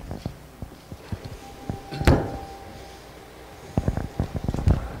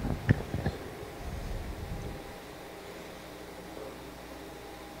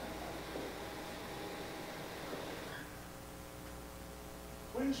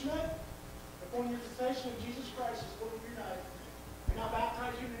 William Schmidt, upon your confession of Jesus Christ as Lord of your life, and I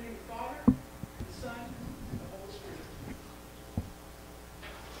baptize you in the name of the Father, the Son, and the Holy Spirit.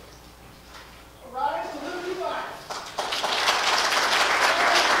 Arise to live your life.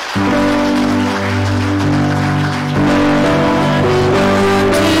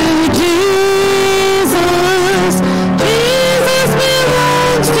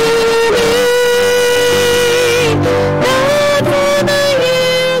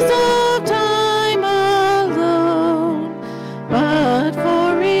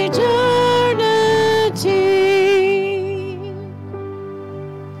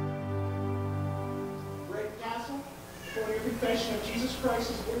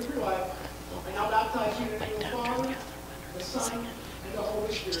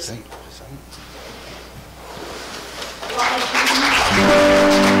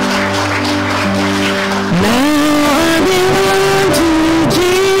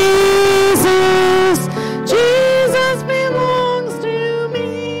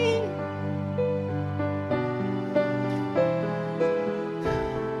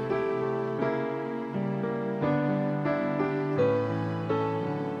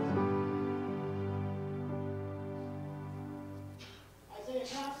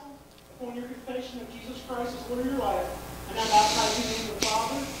 Upon your confession of Jesus Christ as Lord of your life, and I baptize you in the name of the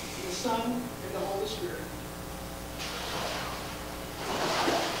Father, and the Son, and the Holy Spirit.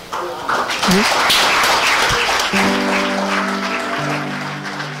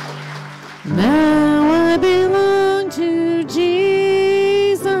 Now I belong to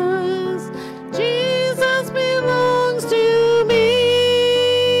Jesus. Jesus belongs to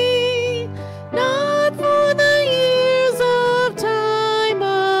me. Not for the years of time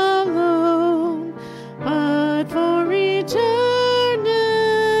alone, but for eternity.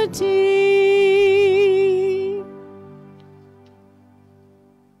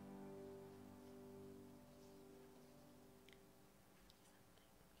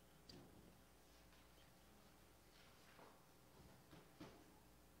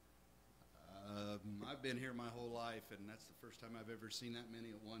 I've been here my whole life, and that's the first time I've ever seen that many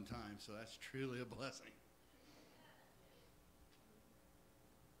at one time, so that's truly a blessing.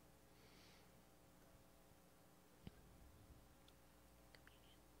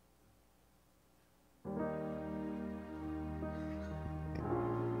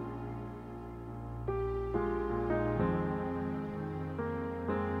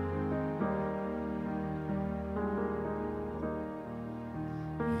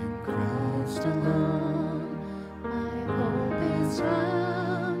 Christ alone, I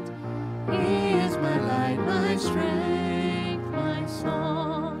strength, my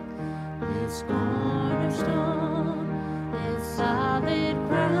song, this cornerstone, this solid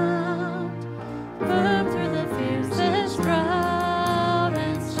ground, firm through the fiercest drought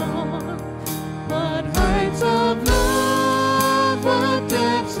and storm. What heights of love, what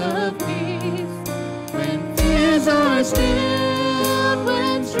depths of peace, when fears are stilled,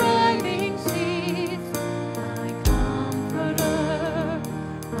 when striving cease. My comforter,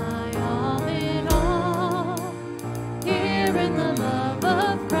 my all in all, here in the love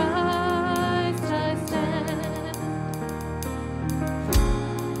of Christ I stand.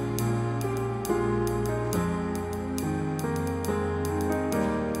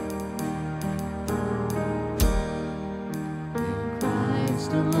 In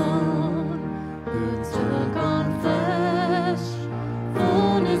Christ alone, who took on flesh,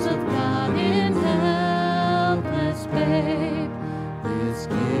 fullness of God in helpless babe, this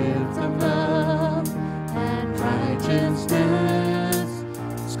gift of love and righteousness,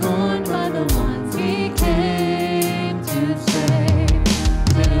 scorned by the ones he came to save.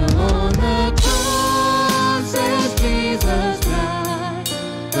 Till on the cross as Jesus died,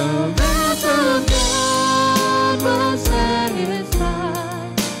 the wrath of God was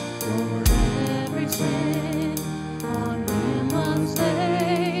satisfied. For every sin on him was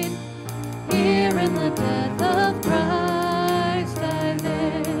laid. Here in the death of Christ I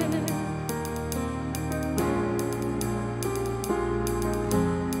live.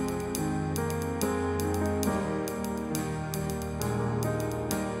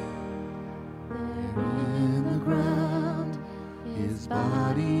 There in the ground his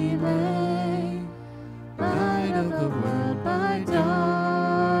body lay, light of the world by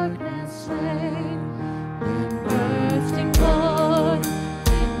darkness slain. Then bursting forth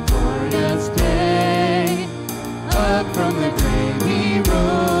in glorious day, up from the grave he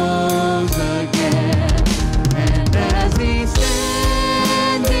rose again. And as he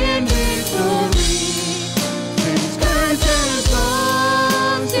stands in victory, since Christ has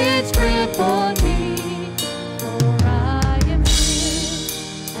lost its grip on me, for I am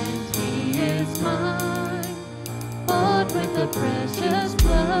his and he is mine, bought with the precious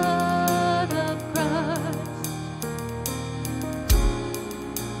blood of Christ.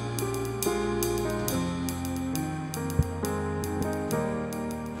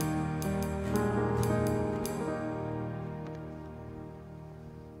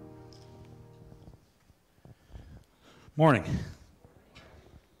 Morning.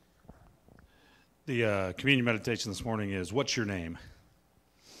 The communion meditation this morning is, what's your name?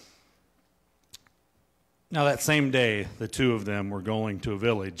 Now that same day, the two of them were going to a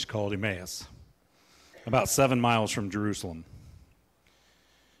village called Emmaus, about 7 miles from Jerusalem.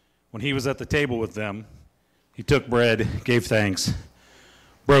 When he was at the table with them, he took bread, gave thanks,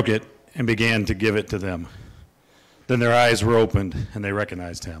 broke it, and began to give it to them. Then their eyes were opened, and they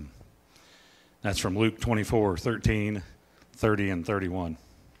recognized him. That's from Luke 24:13, 30, and 31.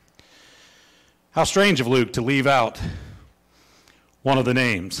 How strange of Luke to leave out one of the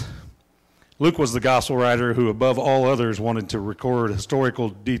names. Luke was the gospel writer who, above all others, wanted to record historical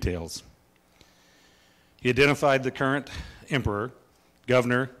details. He identified the current emperor,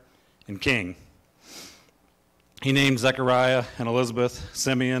 governor, and king. He named Zechariah and Elizabeth,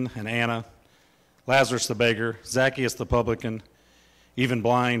 Simeon and Anna, Lazarus the beggar, Zacchaeus the publican, even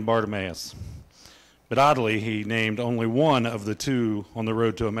blind Bartimaeus. But oddly, he named only one of the two on the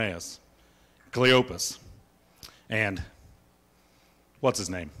road to Emmaus, Cleopas, and what's his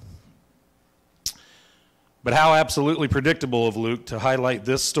name? But how absolutely predictable of Luke to highlight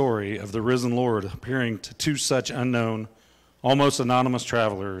this story of the risen Lord appearing to two such unknown, almost anonymous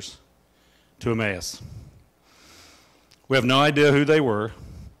travelers to Emmaus. We have no idea who they were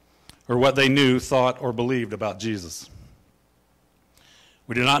or what they knew, thought, or believed about Jesus.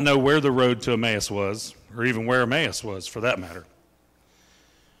 We do not know where the road to Emmaus was, or even where Emmaus was, for that matter.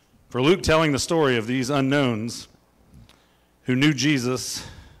 For Luke telling the story of these unknowns who knew Jesus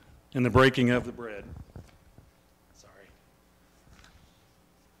in the breaking of the bread,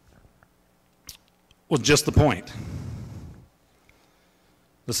 was just the point.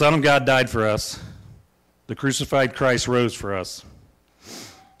 The Son of God died for us. The crucified Christ rose for us.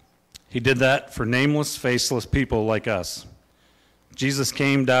 He did that for nameless, faceless people like us. Jesus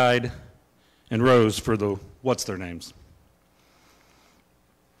came, died, and rose for the, what's their names,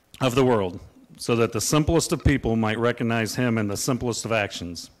 of the world, so that the simplest of people might recognize him in the simplest of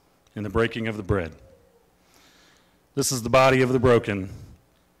actions, in the breaking of the bread. This is the body of the broken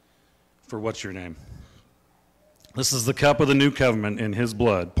for what's your name. This is the cup of the new covenant in his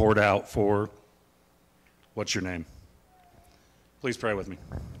blood poured out for what's your name. Please pray with me.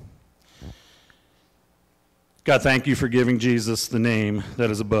 God, thank you for giving Jesus the name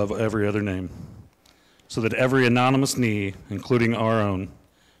that is above every other name, so that every anonymous knee, including our own,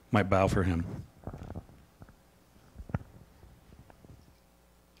 might bow for him.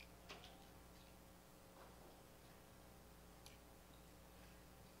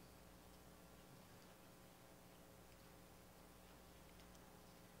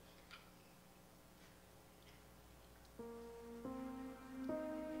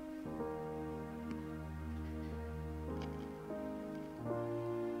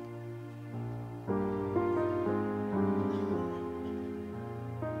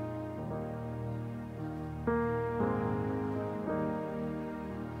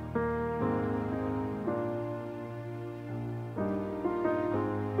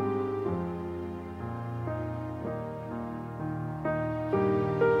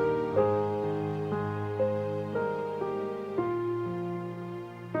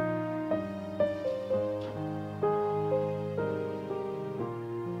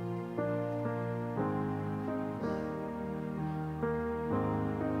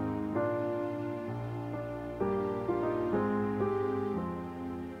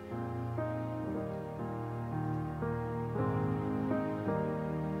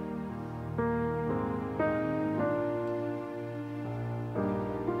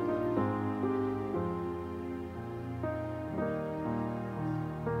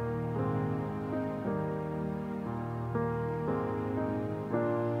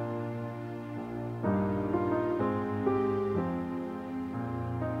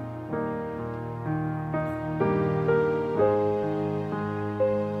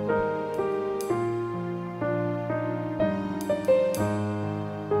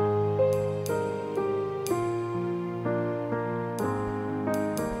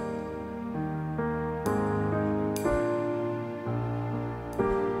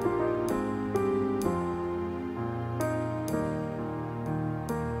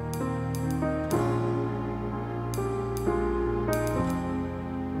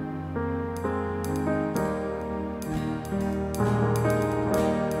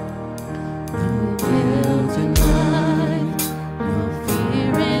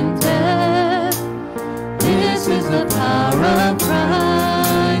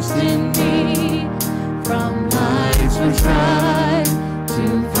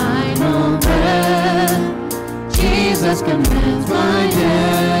 Jesus commands my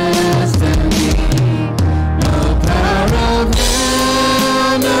destiny. No power of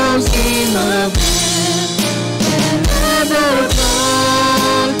hell, no scheme of man can ever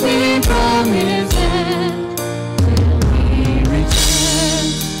pluck me from his hand till he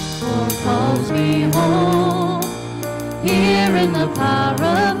returns or calls me home. Here in the power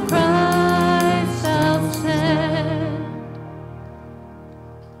of Christ I'll stand.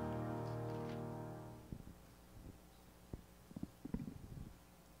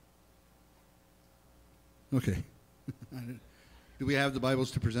 Okay. Do we have the Bibles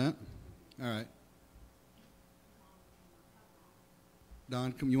to present? All right.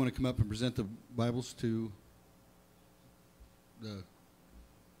 Don, you want to come up and present the Bibles to the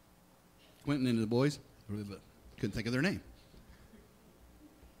Quentin and the boys? Couldn't think of their name.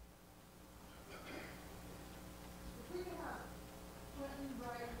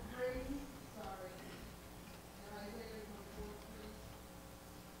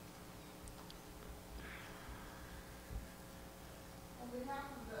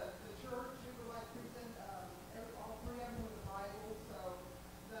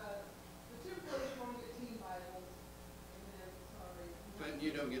 You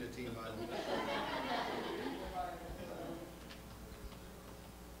don't get a team Bible.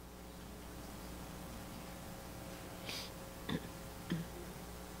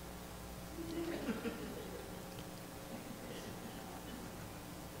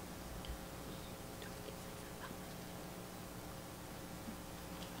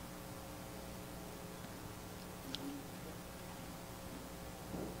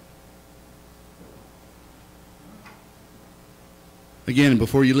 Again,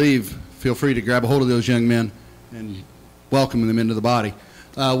 before you leave, feel free to grab a hold of those young men and welcome them into the body.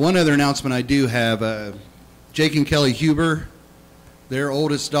 One other announcement I do have, Jake and Kelly Huber, their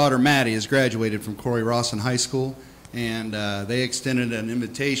oldest daughter, Maddie, has graduated from Corey Rawson High School, and they extended an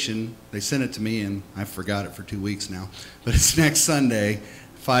invitation. They sent it to me, and I forgot it for 2 weeks now, but it's next Sunday,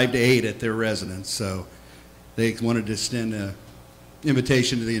 5 to 8 at their residence. So they wanted to extend an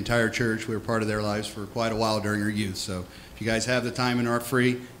invitation to the entire church. We were part of their lives for quite a while during our youth. So if you guys have the time and are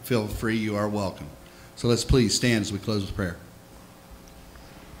free, feel free. You are welcome. So let's please stand as we close with prayer.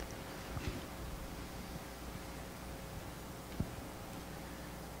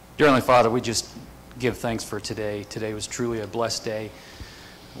 Dear Heavenly Father, we just give thanks for today. Today was truly a blessed day.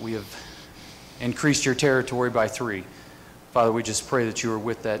 We have increased your territory by 3. Father, we just pray that you are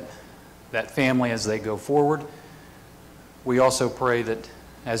with that family as they go forward. We also pray that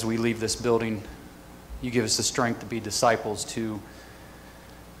as we leave this building, you give us the strength to be disciples, to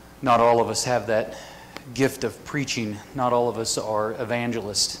not all of us have that gift of preaching. Not all of us are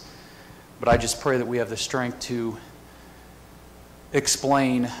evangelists. But I just pray that we have the strength to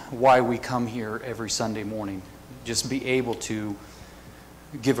explain why we come here every Sunday morning. Just be able to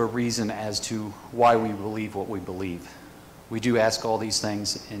give a reason as to why we believe what we believe. We do ask all these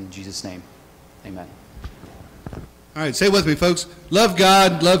things in Jesus' name. Amen. All right, say it with me, folks. Love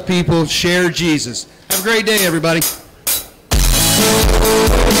God, love people, share Jesus. Have a great day, everybody.